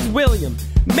name is William.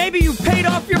 Maybe you paid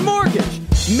off your mortgage.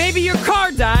 Maybe your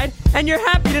car died and you're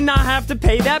happy to not have to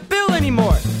pay that bill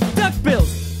anymore. Duck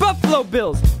Bills, Buffalo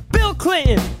Bills, Bill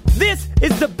Clinton. This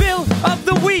is the bill of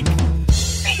the week.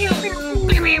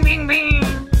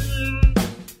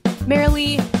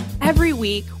 Marilee, every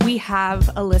week we have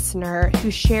a listener who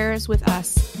shares with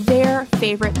us their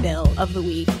favorite bill of the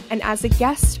week. And as a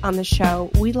guest on the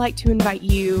show, we'd like to invite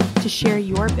you to share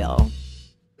your bill.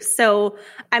 So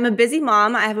I'm a busy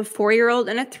mom. I have a 4-year-old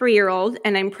and a 3-year-old,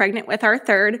 and I'm pregnant with our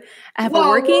third. I have a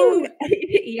working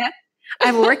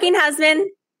husband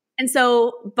And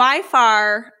so by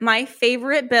far, my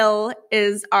favorite bill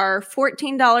is our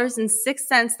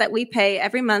 $14.06 that we pay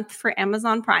every month for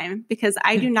Amazon Prime, because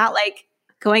I do not like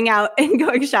going out and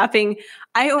going shopping.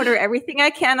 I order everything I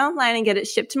can online and get it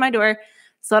shipped to my door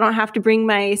so I don't have to bring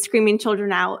my screaming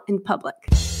children out in public.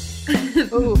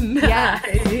 Ooh, Nice.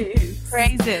 yes.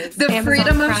 Praises. The Amazon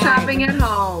freedom of Prime. shopping at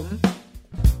home.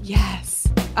 Yes.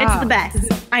 It's the best.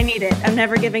 I need it. I'm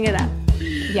never giving it up.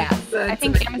 Yeah. I That's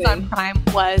think amazing. Amazon Prime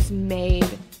was made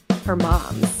for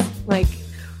moms. Like,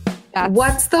 that's,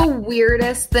 What's the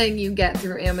weirdest thing you get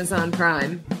through Amazon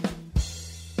Prime?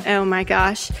 Oh my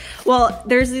gosh. Well,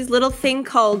 there's this little thing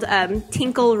called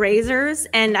Tinkle razors,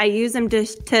 and I use them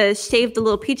to shave the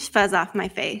little peach fuzz off my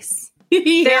face.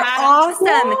 They're awesome.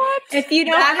 What? If you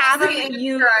don't That's have the them,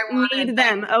 you answer I wanted. need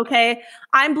them, okay?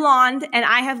 I'm blonde, and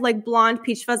I have like blonde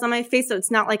peach fuzz on my face, so it's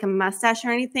not like a mustache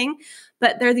or anything.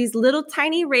 But they're these little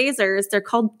tiny razors. They're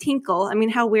called Tinkle. I mean,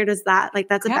 how weird is that? Like,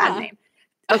 that's a bad name.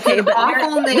 Okay, but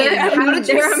Awful name. How did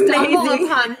you they're stumble amazing.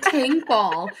 upon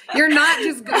Tinkle? You're not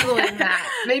just Googling that.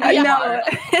 Maybe you No, are.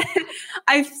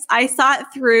 I saw it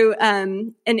through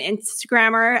an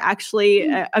Instagrammer, actually,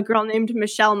 a girl named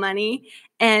Michelle Money,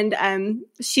 and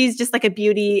she's just like a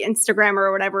beauty Instagrammer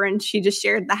or whatever, and she just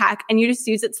shared the hack, and you just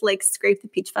use it to like scrape the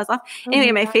peach fuzz off.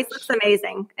 Anyway, my face looks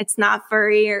amazing. It's not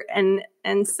furry, and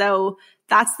so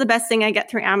that's the best thing I get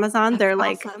through Amazon. They're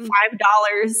like awesome. $5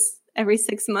 every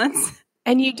 6 months.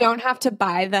 And you don't have to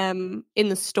buy them in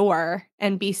the store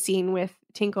and be seen with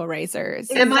Tinkle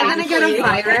razors. Am I going to get a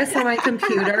Exactly. virus on my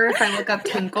computer if I look up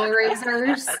Tinkle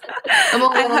razors? I'm a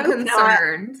I little hope not.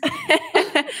 concerned.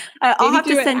 I'll Maybe have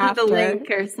do to it send you after. the link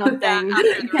or something.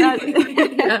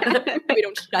 We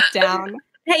don't shut down.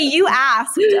 Hey, you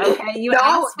asked, okay? You No,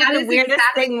 asked that what the is weirdest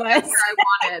exactly thing the was. answer I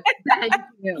wanted. Thank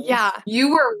you. Yeah. You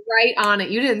were right on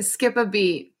it. You didn't skip a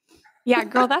beat. Yeah,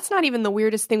 girl, that's not even the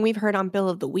weirdest thing we've heard on Bill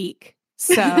of the Week.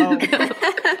 So, Who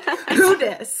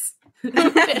dis?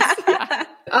 yeah.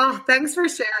 Oh, thanks for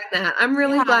sharing that. I'm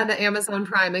really Yeah. glad that Amazon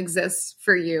Prime exists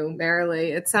for you,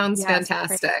 Marilee. It sounds Yes,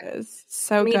 fantastic. praises.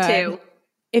 So Me good. too.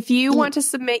 If you want to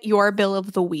submit your Bill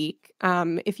of the Week,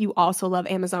 if you also love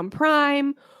Amazon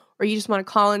Prime, or you just want to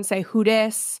call and say who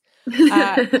dis,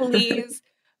 please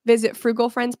visit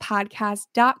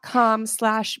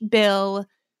frugalfriendspodcast.com/bill.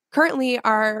 Currently,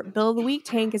 our Bill of the Week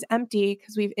tank is empty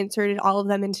because we've inserted all of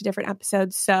them into different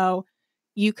episodes. So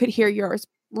you could hear yours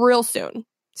real soon.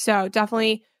 So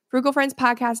definitely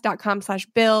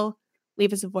frugalfriendspodcast.com/bill.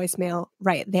 Leave us a voicemail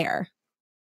right there.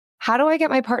 How do I get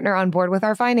my partner on board with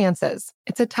our finances?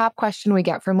 It's a top question we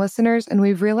get from listeners, and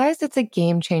we've realized it's a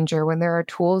game changer when there are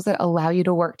tools that allow you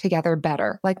to work together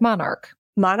better, like Monarch.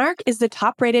 Monarch is the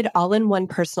top-rated all-in-one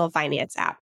personal finance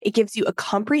app. It gives you a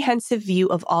comprehensive view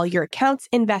of all your accounts,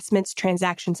 investments,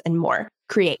 transactions, and more.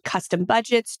 Create custom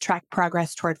budgets, track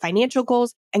progress toward financial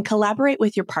goals, and collaborate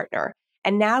with your partner.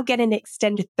 And now get an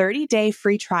extended 30-day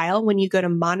free trial when you go to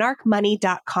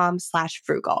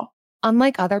monarchmoney.com/frugal.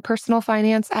 Unlike other personal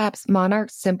finance apps,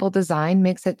 Monarch's simple design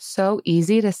makes it so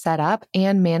easy to set up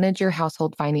and manage your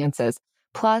household finances.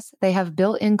 Plus, they have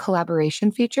built-in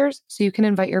collaboration features so you can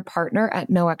invite your partner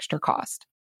at no extra cost.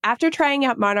 After trying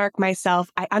out Monarch myself,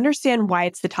 I understand why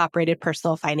it's the top-rated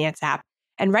personal finance app.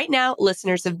 And right now,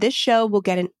 listeners of this show will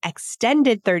get an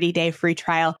extended 30-day free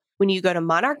trial when you go to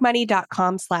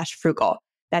monarchmoney.com/frugal.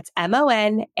 That's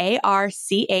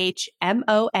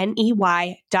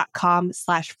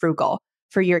monarchmoney.com/frugal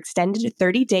for your extended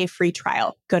 30-day free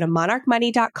trial. Go to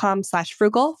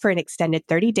monarchmoney.com/frugal for an extended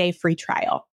 30-day free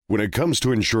trial. When it comes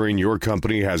to ensuring your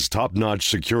company has top-notch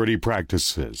security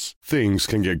practices, things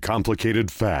can get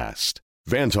complicated fast.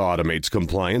 Vanta automates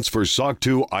compliance for SOC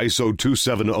 2, ISO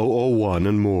 27001,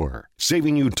 and more,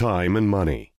 saving you time and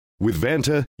money. With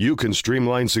Vanta, you can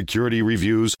streamline security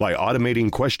reviews by automating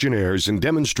questionnaires and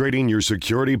demonstrating your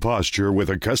security posture with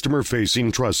a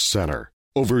customer-facing trust center.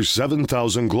 Over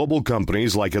 7,000 global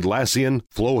companies like Atlassian,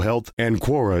 Flow Health, and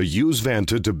Quora use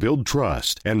Vanta to build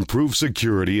trust and prove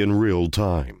security in real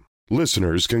time.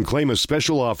 Listeners can claim a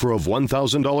special offer of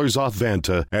 $1,000 off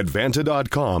Vanta at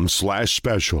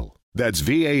vanta.com/special. That's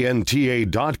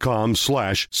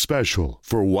VANTA.com/special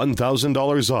for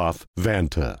 $1,000 off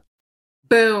Vanta.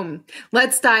 Boom.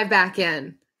 Let's dive back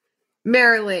in.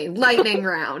 Marilee, lightning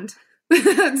round.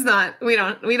 It's not, we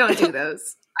don't do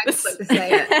those. I just like to say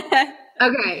it.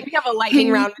 Okay. We have a lightning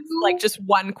Can round, you- like just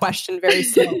one question very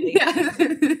slowly. Yeah.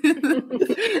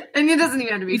 And it doesn't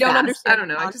even have to be You don't fast. understand I don't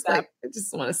know. the I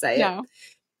just want to say it. No.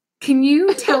 Can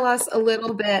you tell us a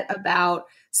little bit about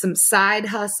some side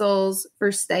hustles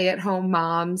for stay-at-home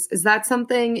moms? Is that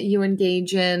something you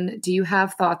engage in? Do you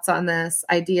have thoughts on this?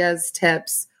 Ideas,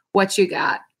 tips? What you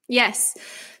got? Yes.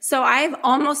 So I've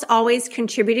almost always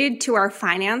contributed to our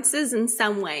finances in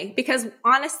some way, because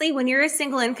honestly, when you're a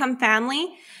single income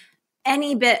family,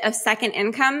 any bit of second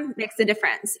income makes a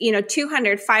difference.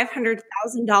 $200,000,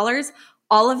 $500,000,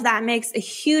 all of that makes a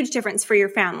huge difference for your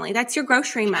family. That's your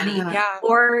grocery money,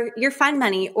 or your fund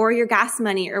money, or your gas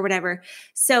money, or whatever.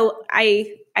 So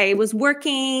I was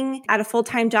working at a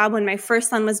full-time job when my first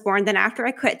son was born. Then after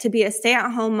I quit to be a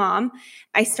stay-at-home mom,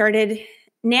 I started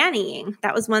nannying.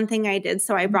 That was one thing I did.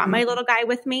 So I brought my little guy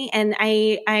with me, and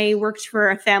I worked for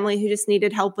a family who just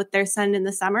needed help with their son in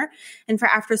the summer and for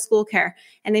after school care.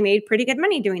 And they made pretty good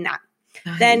money doing that.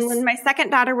 Nice. Then when my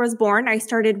second daughter was born, I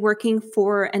started working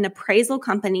for an appraisal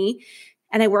company,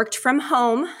 and I worked from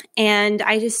home, and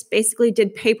I just basically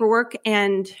did paperwork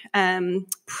and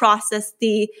processed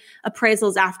the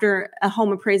appraisals after a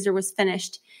home appraiser was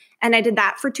finished. And I did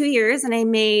that for 2 years, and I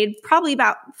made probably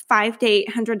about $500 to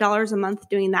 $800 a month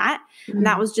doing that. Mm-hmm. And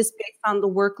that was just based on the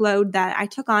workload that I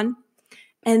took on.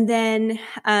 And then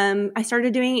I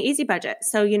started doing Easy Budget.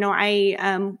 So,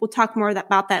 I will talk more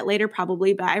about that later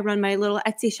probably, but I run my little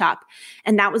Etsy shop,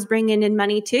 and that was bringing in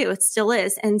money too. It still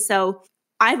is. And so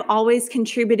I've always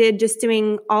contributed, just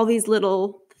doing all these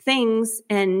little things,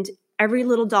 and every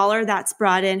little dollar that's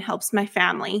brought in helps my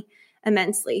family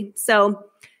immensely. So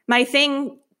my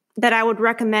thing that I would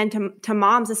recommend to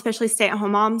moms, especially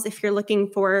stay-at-home moms, if you're looking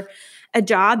for a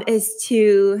job, is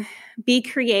to be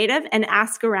creative and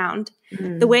ask around.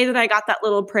 Mm. The way that I got that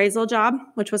little appraisal job,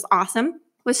 which was awesome,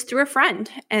 was through a friend.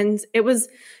 And it was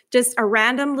just a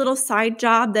random little side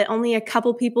job that only a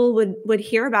couple people would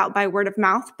hear about by word of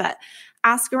mouth. But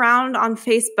ask around on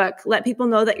Facebook, let people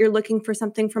know that you're looking for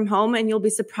something from home, and you'll be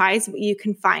surprised what you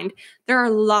can find. There are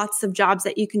lots of jobs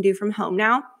that you can do from home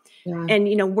now. Yeah.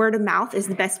 And, word of mouth is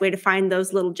the best way to find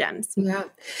those little gems. Yeah,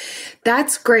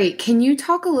 that's great. Can you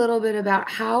talk a little bit about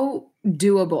how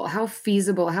doable, how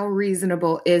feasible, how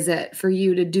reasonable is it for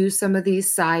you to do some of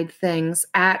these side things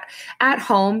at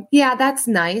home? Yeah, that's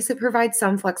nice. It provides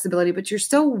some flexibility, but you're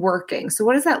still working. So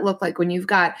what does that look like when you've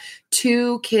got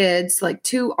two kids, like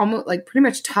two almost like pretty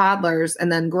much toddlers,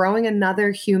 and then growing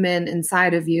another human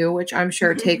inside of you, which I'm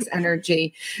sure takes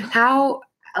energy? How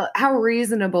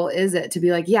reasonable is it to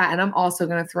be like, yeah, and I'm also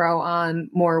going to throw on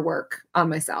more work on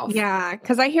myself? Yeah,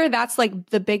 because I hear that's like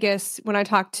the biggest, when I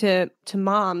talk to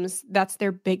moms, that's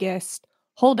their biggest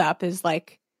holdup is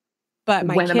like, but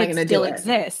my kid still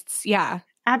exists. Yeah.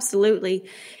 Absolutely.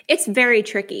 It's very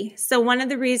tricky. So one of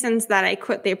the reasons that I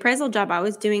quit the appraisal job I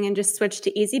was doing and just switched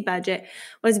to Easy Budget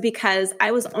was because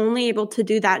I was only able to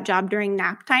do that job during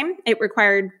nap time. It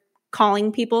required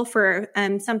calling people for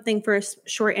something for a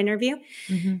short interview.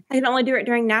 Mm-hmm. I could only do it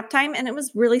during nap time, and it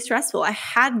was really stressful. I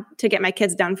had to get my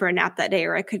kids down for a nap that day,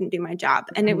 or I couldn't do my job.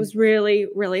 And it was really,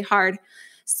 really hard.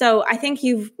 So I think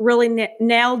you've really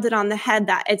nailed it on the head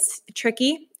that it's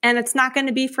tricky, and it's not going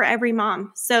to be for every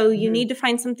mom. So you need to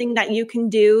find something that you can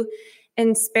do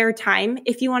in spare time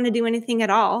if you want to do anything at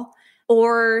all.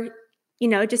 Or,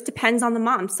 it just depends on the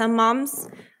mom. Some moms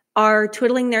are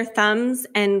twiddling their thumbs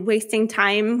and wasting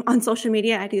time on social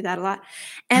media. I do that a lot.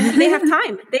 And they have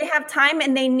time. They have time,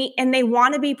 and they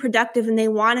want to be productive, and they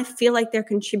want to feel like they're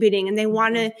contributing, and they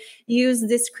want to use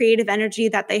this creative energy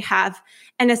that they have.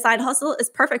 And a side hustle is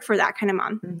perfect for that kind of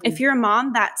mom. Mm-hmm. If you're a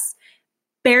mom that's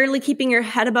barely keeping your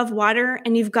head above water,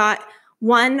 and you've got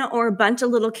one or a bunch of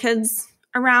little kids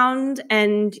around,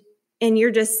 and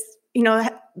you're just,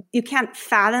 you can't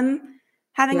fathom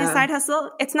having a side hustle,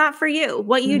 it's not for you.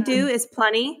 What you do is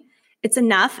plenty. It's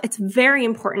enough. It's very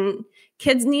important.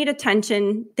 Kids need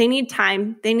attention. They need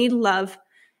time. They need love.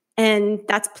 And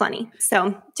that's plenty.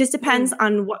 So just depends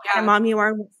on what kind of mom you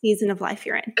are, what season of life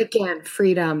you're in. Again,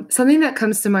 freedom. Something that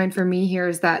comes to mind for me here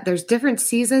is that there's different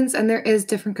seasons and there is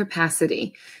different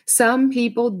capacity. Some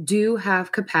people do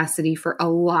have capacity for a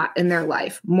lot in their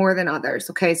life, more than others.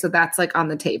 Okay. So that's like on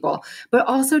the table, but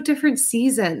also different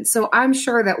seasons. So I'm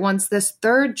sure that once this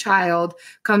third child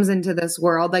comes into this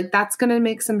world, like that's going to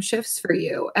make some shifts for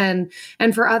you. And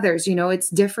for others, it's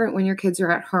different when your kids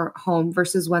are at home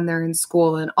versus when they're in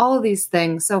school and all of these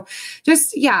things. So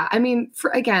just,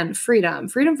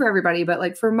 freedom for everybody, but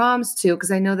like for moms too,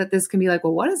 because I know that this can be like,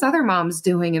 well, what is other moms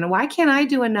doing? And why can't I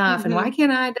do enough? Mm-hmm. And why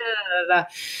can't I?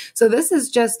 So this is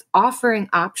just offering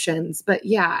options. But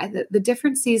the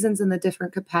different seasons and the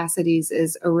different capacities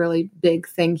is a really big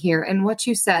thing here. And what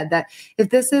you said, that if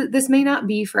this may not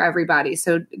be for everybody.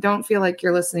 So don't feel like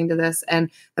you're listening to this and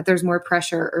that there's more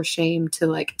pressure or shame to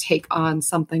like take on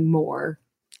something more.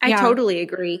 I totally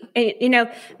agree. And,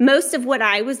 most of what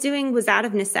I was doing was out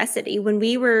of necessity. When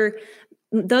we were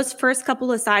those first couple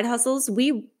of side hustles,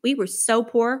 we were so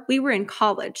poor. We were in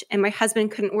college and my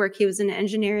husband couldn't work. He was an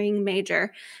engineering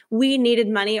major. We needed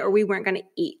money or we weren't going to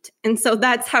eat. And so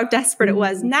that's how desperate it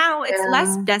was. Now it's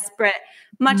less desperate,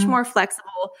 much more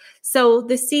flexible. So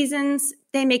the seasons,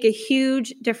 they make a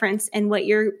huge difference in what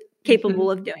you're capable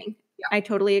of doing. I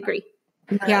totally agree.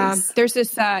 Nice. Yeah. There's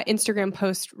this Instagram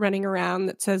post running around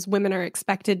that says women are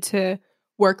expected to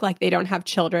work like they don't have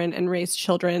children and raise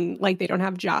children like they don't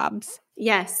have jobs.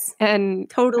 Yes. And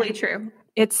totally true.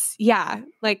 It's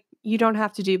like you don't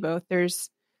have to do both. There's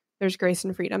grace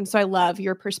and freedom. So I love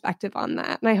your perspective on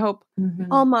that. And I hope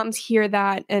all moms hear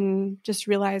that and just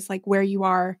realize like where you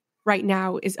are right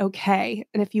now is okay.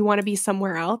 And if you want to be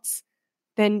somewhere else,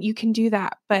 then you can do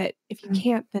that. But if you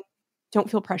can't, then don't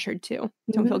feel pressured to.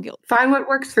 Don't feel guilty. Find what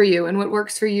works for you, and what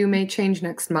works for you may change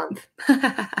next month.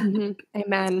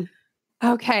 Amen.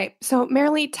 Okay. So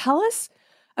Marilee, tell us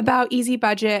about Easy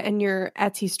Budget and your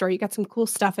Etsy store. You got some cool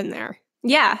stuff in there.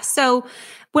 Yeah. So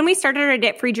when we started our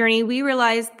debt-free journey, we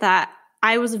realized that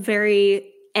I was a very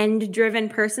end-driven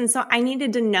person. So I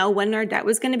needed to know when our debt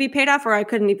was going to be paid off or I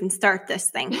couldn't even start this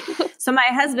thing. So my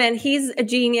husband, he's a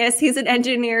genius. He's an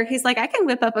engineer. He's like, I can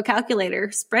whip up a calculator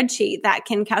spreadsheet that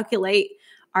can calculate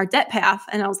our debt payoff.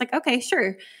 And I was like, okay,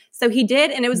 sure. So he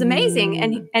did, and it was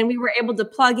amazing. And we were able to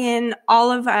plug in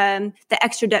all of the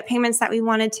extra debt payments that we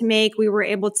wanted to make. We were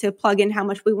able to plug in how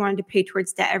much we wanted to pay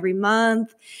towards debt every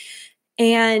month.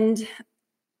 And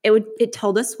it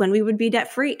told us when we would be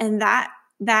debt free. And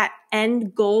that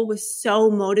end goal was so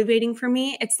motivating for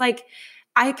me. It's like,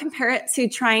 I compare it to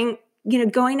trying,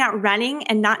 going out running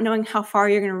and not knowing how far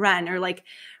you're going to run, or like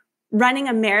running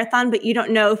a marathon, but you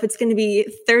don't know if it's going to be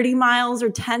 30 miles or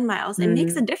 10 miles. It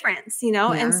makes a difference,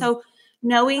 Yeah. And so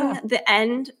knowing the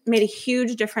end made a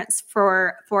huge difference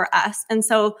for us. And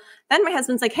so then my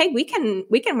husband's like, hey, we can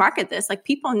market this. Like,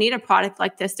 people need a product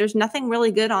like this. There's nothing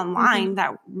really good online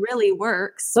that really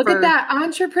works. Look at that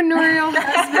entrepreneurial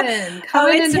husband.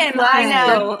 It's him.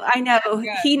 I know.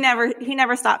 He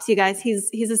never stops, you guys.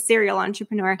 He's a serial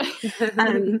entrepreneur.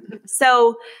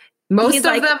 So most of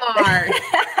them are.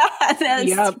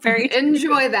 That's very true.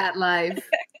 Enjoy that life.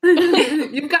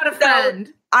 You've got a friend.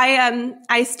 So,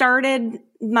 I started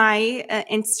my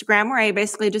Instagram where I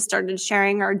basically just started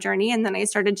sharing our journey, and then I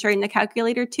started sharing the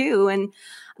calculator too. And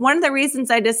one of the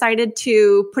reasons I decided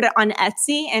to put it on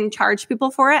Etsy and charge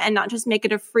people for it and not just make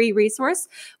it a free resource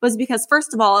was because,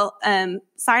 first of all,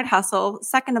 side hustle.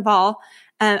 Second of all,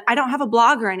 I don't have a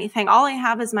blog or anything. All I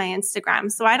have is my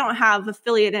Instagram. So I don't have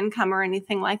affiliate income or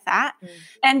anything like that.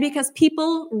 And because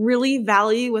people really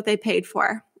value what they paid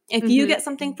for. If you get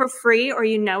something for free or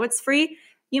it's free,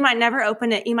 you might never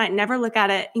open it. You might never look at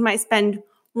it. You might spend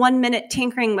 1 minute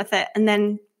tinkering with it and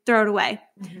then throw it away.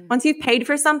 Once you've paid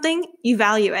for something, you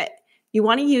value it. You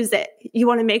want to use it. You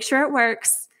want to make sure it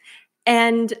works.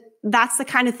 And that's the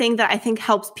kind of thing that I think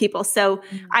helps people. So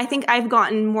I think I've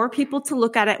gotten more people to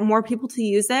look at it, more people to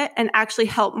use it, and actually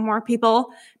help more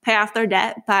people pay off their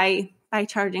debt by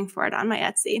charging for it on my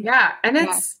Etsy. Yeah. And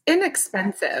it's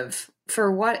inexpensive for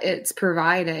what it's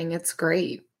providing. It's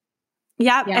great.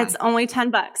 Yeah. It's only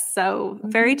 $10. So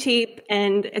very cheap.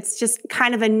 And it's just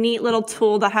kind of a neat little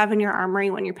tool to have in your armory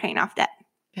when you're paying off debt.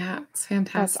 Yeah. It's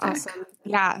fantastic. That's awesome.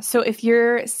 Yeah. So if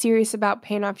you're serious about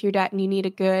paying off your debt and you need a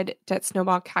good debt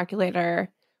snowball calculator,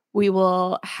 we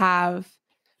will have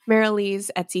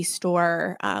Marilee's Etsy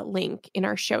store link in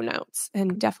our show notes,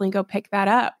 and definitely go pick that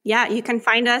up. Yeah, you can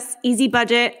find us Easy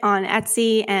Budget on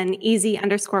Etsy and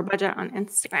Easy_budget on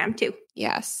Instagram too.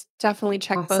 Yes, definitely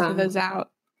check both of those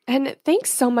out. And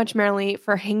thanks so much, Marilee,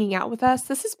 for hanging out with us.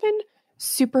 This has been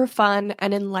super fun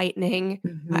and enlightening,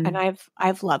 and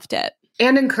I've loved it.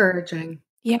 And encouraging.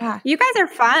 Yeah. You guys are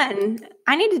fun.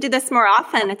 I need to do this more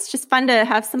often. It's just fun to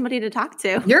have somebody to talk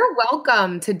to. You're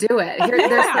welcome to do it.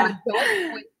 There's some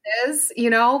adult quizzes,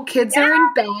 kids are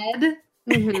in bed.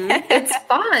 It's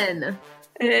fun.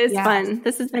 It is fun.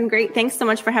 This has been great. Thanks so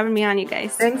much for having me on, you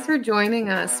guys. Thanks for joining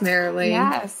us, Marilee.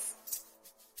 Yes.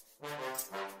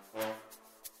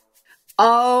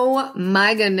 Oh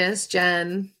my goodness,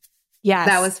 Jen. Yes.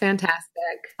 That was fantastic.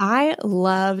 I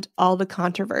loved all the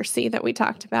controversy that we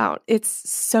talked about. It's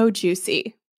so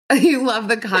juicy. You love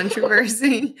the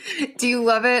controversy. Do you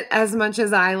love it as much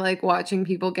as I like watching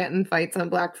people get in fights on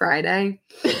Black Friday?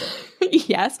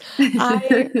 Yes.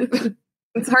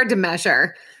 It's hard to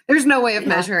measure. There's no way of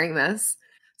measuring this.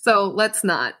 So let's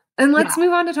not. And let's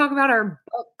move on to talk about our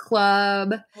book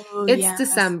club. It's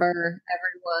December,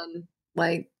 everyone.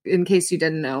 like in case you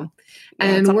didn't know. Yeah,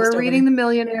 And we're reading The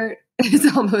Millionaire.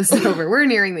 It's almost over. We're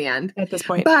nearing the end at this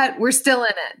point. But we're still in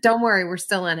it. Don't worry, we're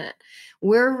still in it.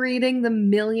 We're reading The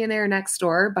Millionaire Next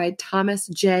Door by Thomas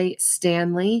J.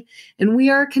 Stanley, and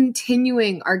we are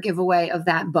continuing our giveaway of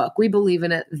that book. We believe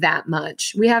in it that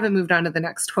much. We haven't moved on to the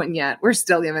next one yet. We're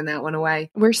still giving that one away.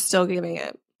 We're still giving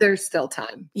it. There's still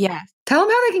time. Yeah. Tell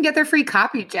them how they can get their free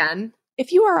copy, Jen.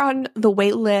 If you are on the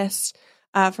wait list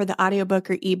for the audiobook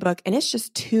or ebook and it's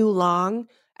just too long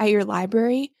at your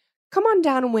library, come on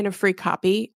down and win a free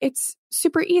copy. It's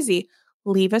super easy.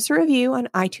 Leave us a review on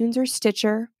iTunes or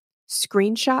Stitcher,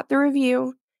 screenshot the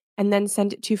review, and then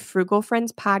send it to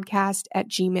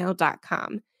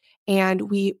frugalfriendspodcast@gmail.com.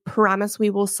 And we promise we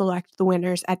will select the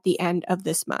winners at the end of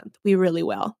this month. We really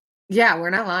will. Yeah, we're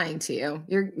not lying to you.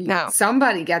 No.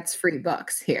 Somebody gets free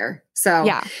books here. So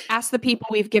yeah, ask the people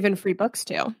we've given free books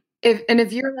to.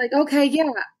 If you're like, okay,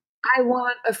 yeah, I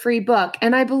want a free book,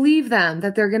 and I believe them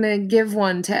that they're going to give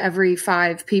one to every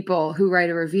 5 people who write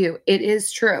a review. It is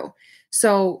true.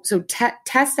 So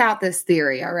test out this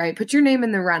theory, all right? Put your name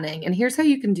in the running, and here's how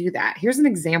you can do that. Here's an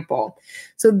example.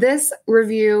 So this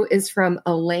review is from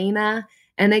Elena,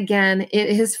 and again, it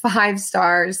is 5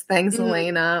 stars. Thanks,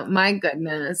 Elena. My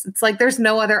goodness. It's like there's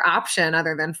no other option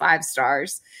other than 5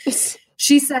 stars.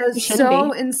 She says,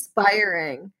 so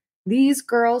inspiring. These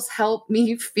girls help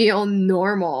me feel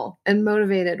normal and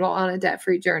motivated while on a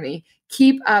debt-free journey.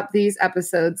 Keep up these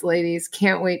episodes, ladies.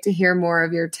 Can't wait to hear more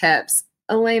of your tips.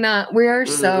 Elena, we are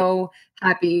so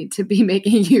happy to be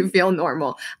making you feel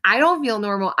normal. I don't feel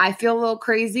normal. I feel a little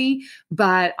crazy,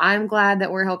 but I'm glad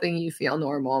that we're helping you feel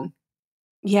normal.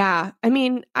 Yeah. I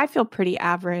mean, I feel pretty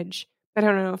average, but I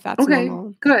don't know if that's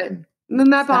normal. Good. Then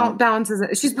that balances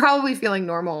it. She's probably feeling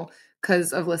normal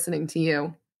because of listening to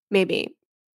you. Maybe.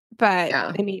 But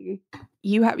I mean,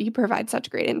 you provide such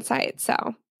great insight. So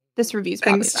this review's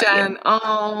probably Thanks, Jen.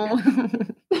 Oh.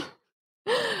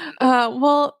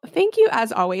 Well, thank you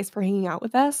as always for hanging out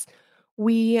with us.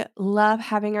 We love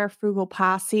having our frugal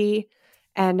posse.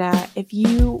 And if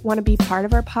you want to be part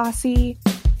of our posse,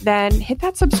 then hit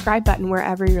that subscribe button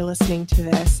wherever you're listening to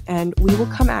this. And we will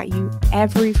come at you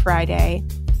every Friday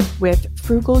with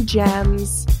frugal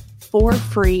gems for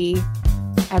free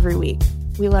every week.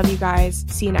 We love you guys.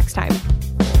 See you next time.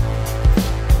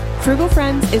 Frugal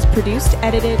Friends is produced,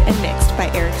 edited, and mixed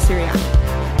by Eric Sirianni.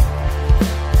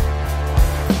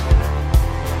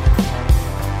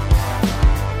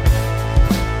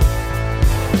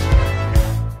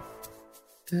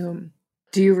 Boom.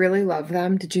 Do you really love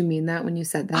them? Did you mean that when you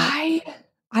said that?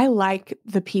 I like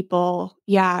the people,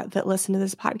 that listen to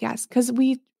this podcast because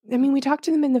we talk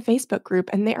to them in the Facebook group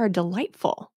and they are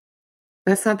delightful.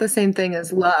 That's not the same thing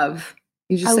as love.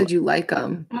 You just said you like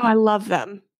them. Oh, I love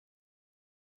them.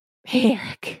 Hey,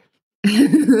 Eric.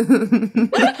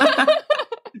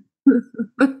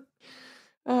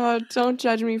 Oh, don't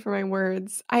judge me for my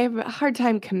words. I have a hard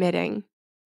time committing.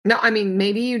 No, I mean,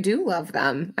 maybe you do love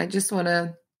them. I just want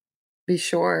to be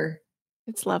sure.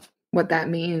 It's love. What that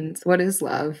means. What is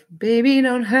love? Baby,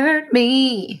 don't hurt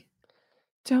me.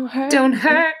 Don't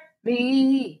hurt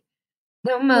me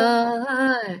no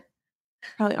more.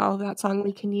 Probably all of that song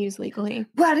we can use legally.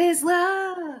 What is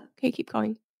love? Okay, keep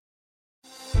going.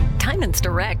 Diamonds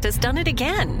Direct has done it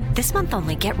again. This month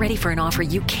only, get ready for an offer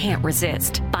you can't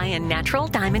resist. Buy a natural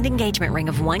diamond engagement ring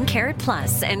of 1 carat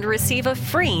plus and receive a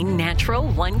free natural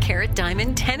 1 carat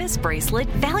diamond tennis bracelet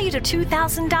valued at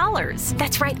 $2,000.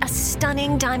 That's right, a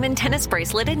stunning diamond tennis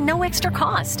bracelet at no extra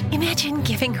cost. Imagine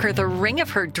giving her the ring of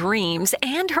her dreams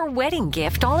and her wedding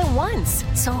gift all at once.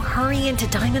 So hurry into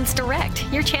Diamonds Direct.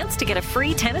 Your chance to get a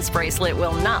free tennis bracelet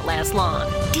will not last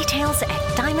long. Details at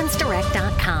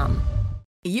diamondsdirect.com.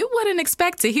 You wouldn't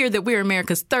expect to hear that we're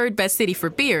America's 3rd best city for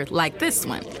beer like this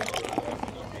one.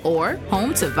 Or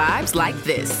home to vibes like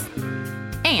this.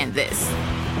 And this.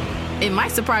 It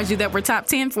might surprise you that we're top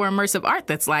 10 for immersive art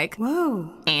that's like,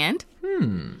 whoa. And,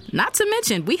 not to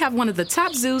mention, we have one of the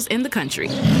top zoos in the country.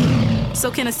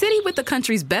 So can a city with the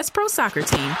country's best pro soccer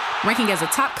team, ranking as a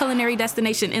top culinary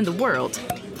destination in the world,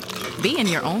 be in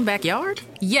your own backyard?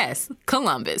 Yes,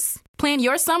 Columbus. Plan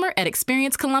your summer at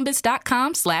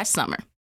experiencecolumbus.com/summer.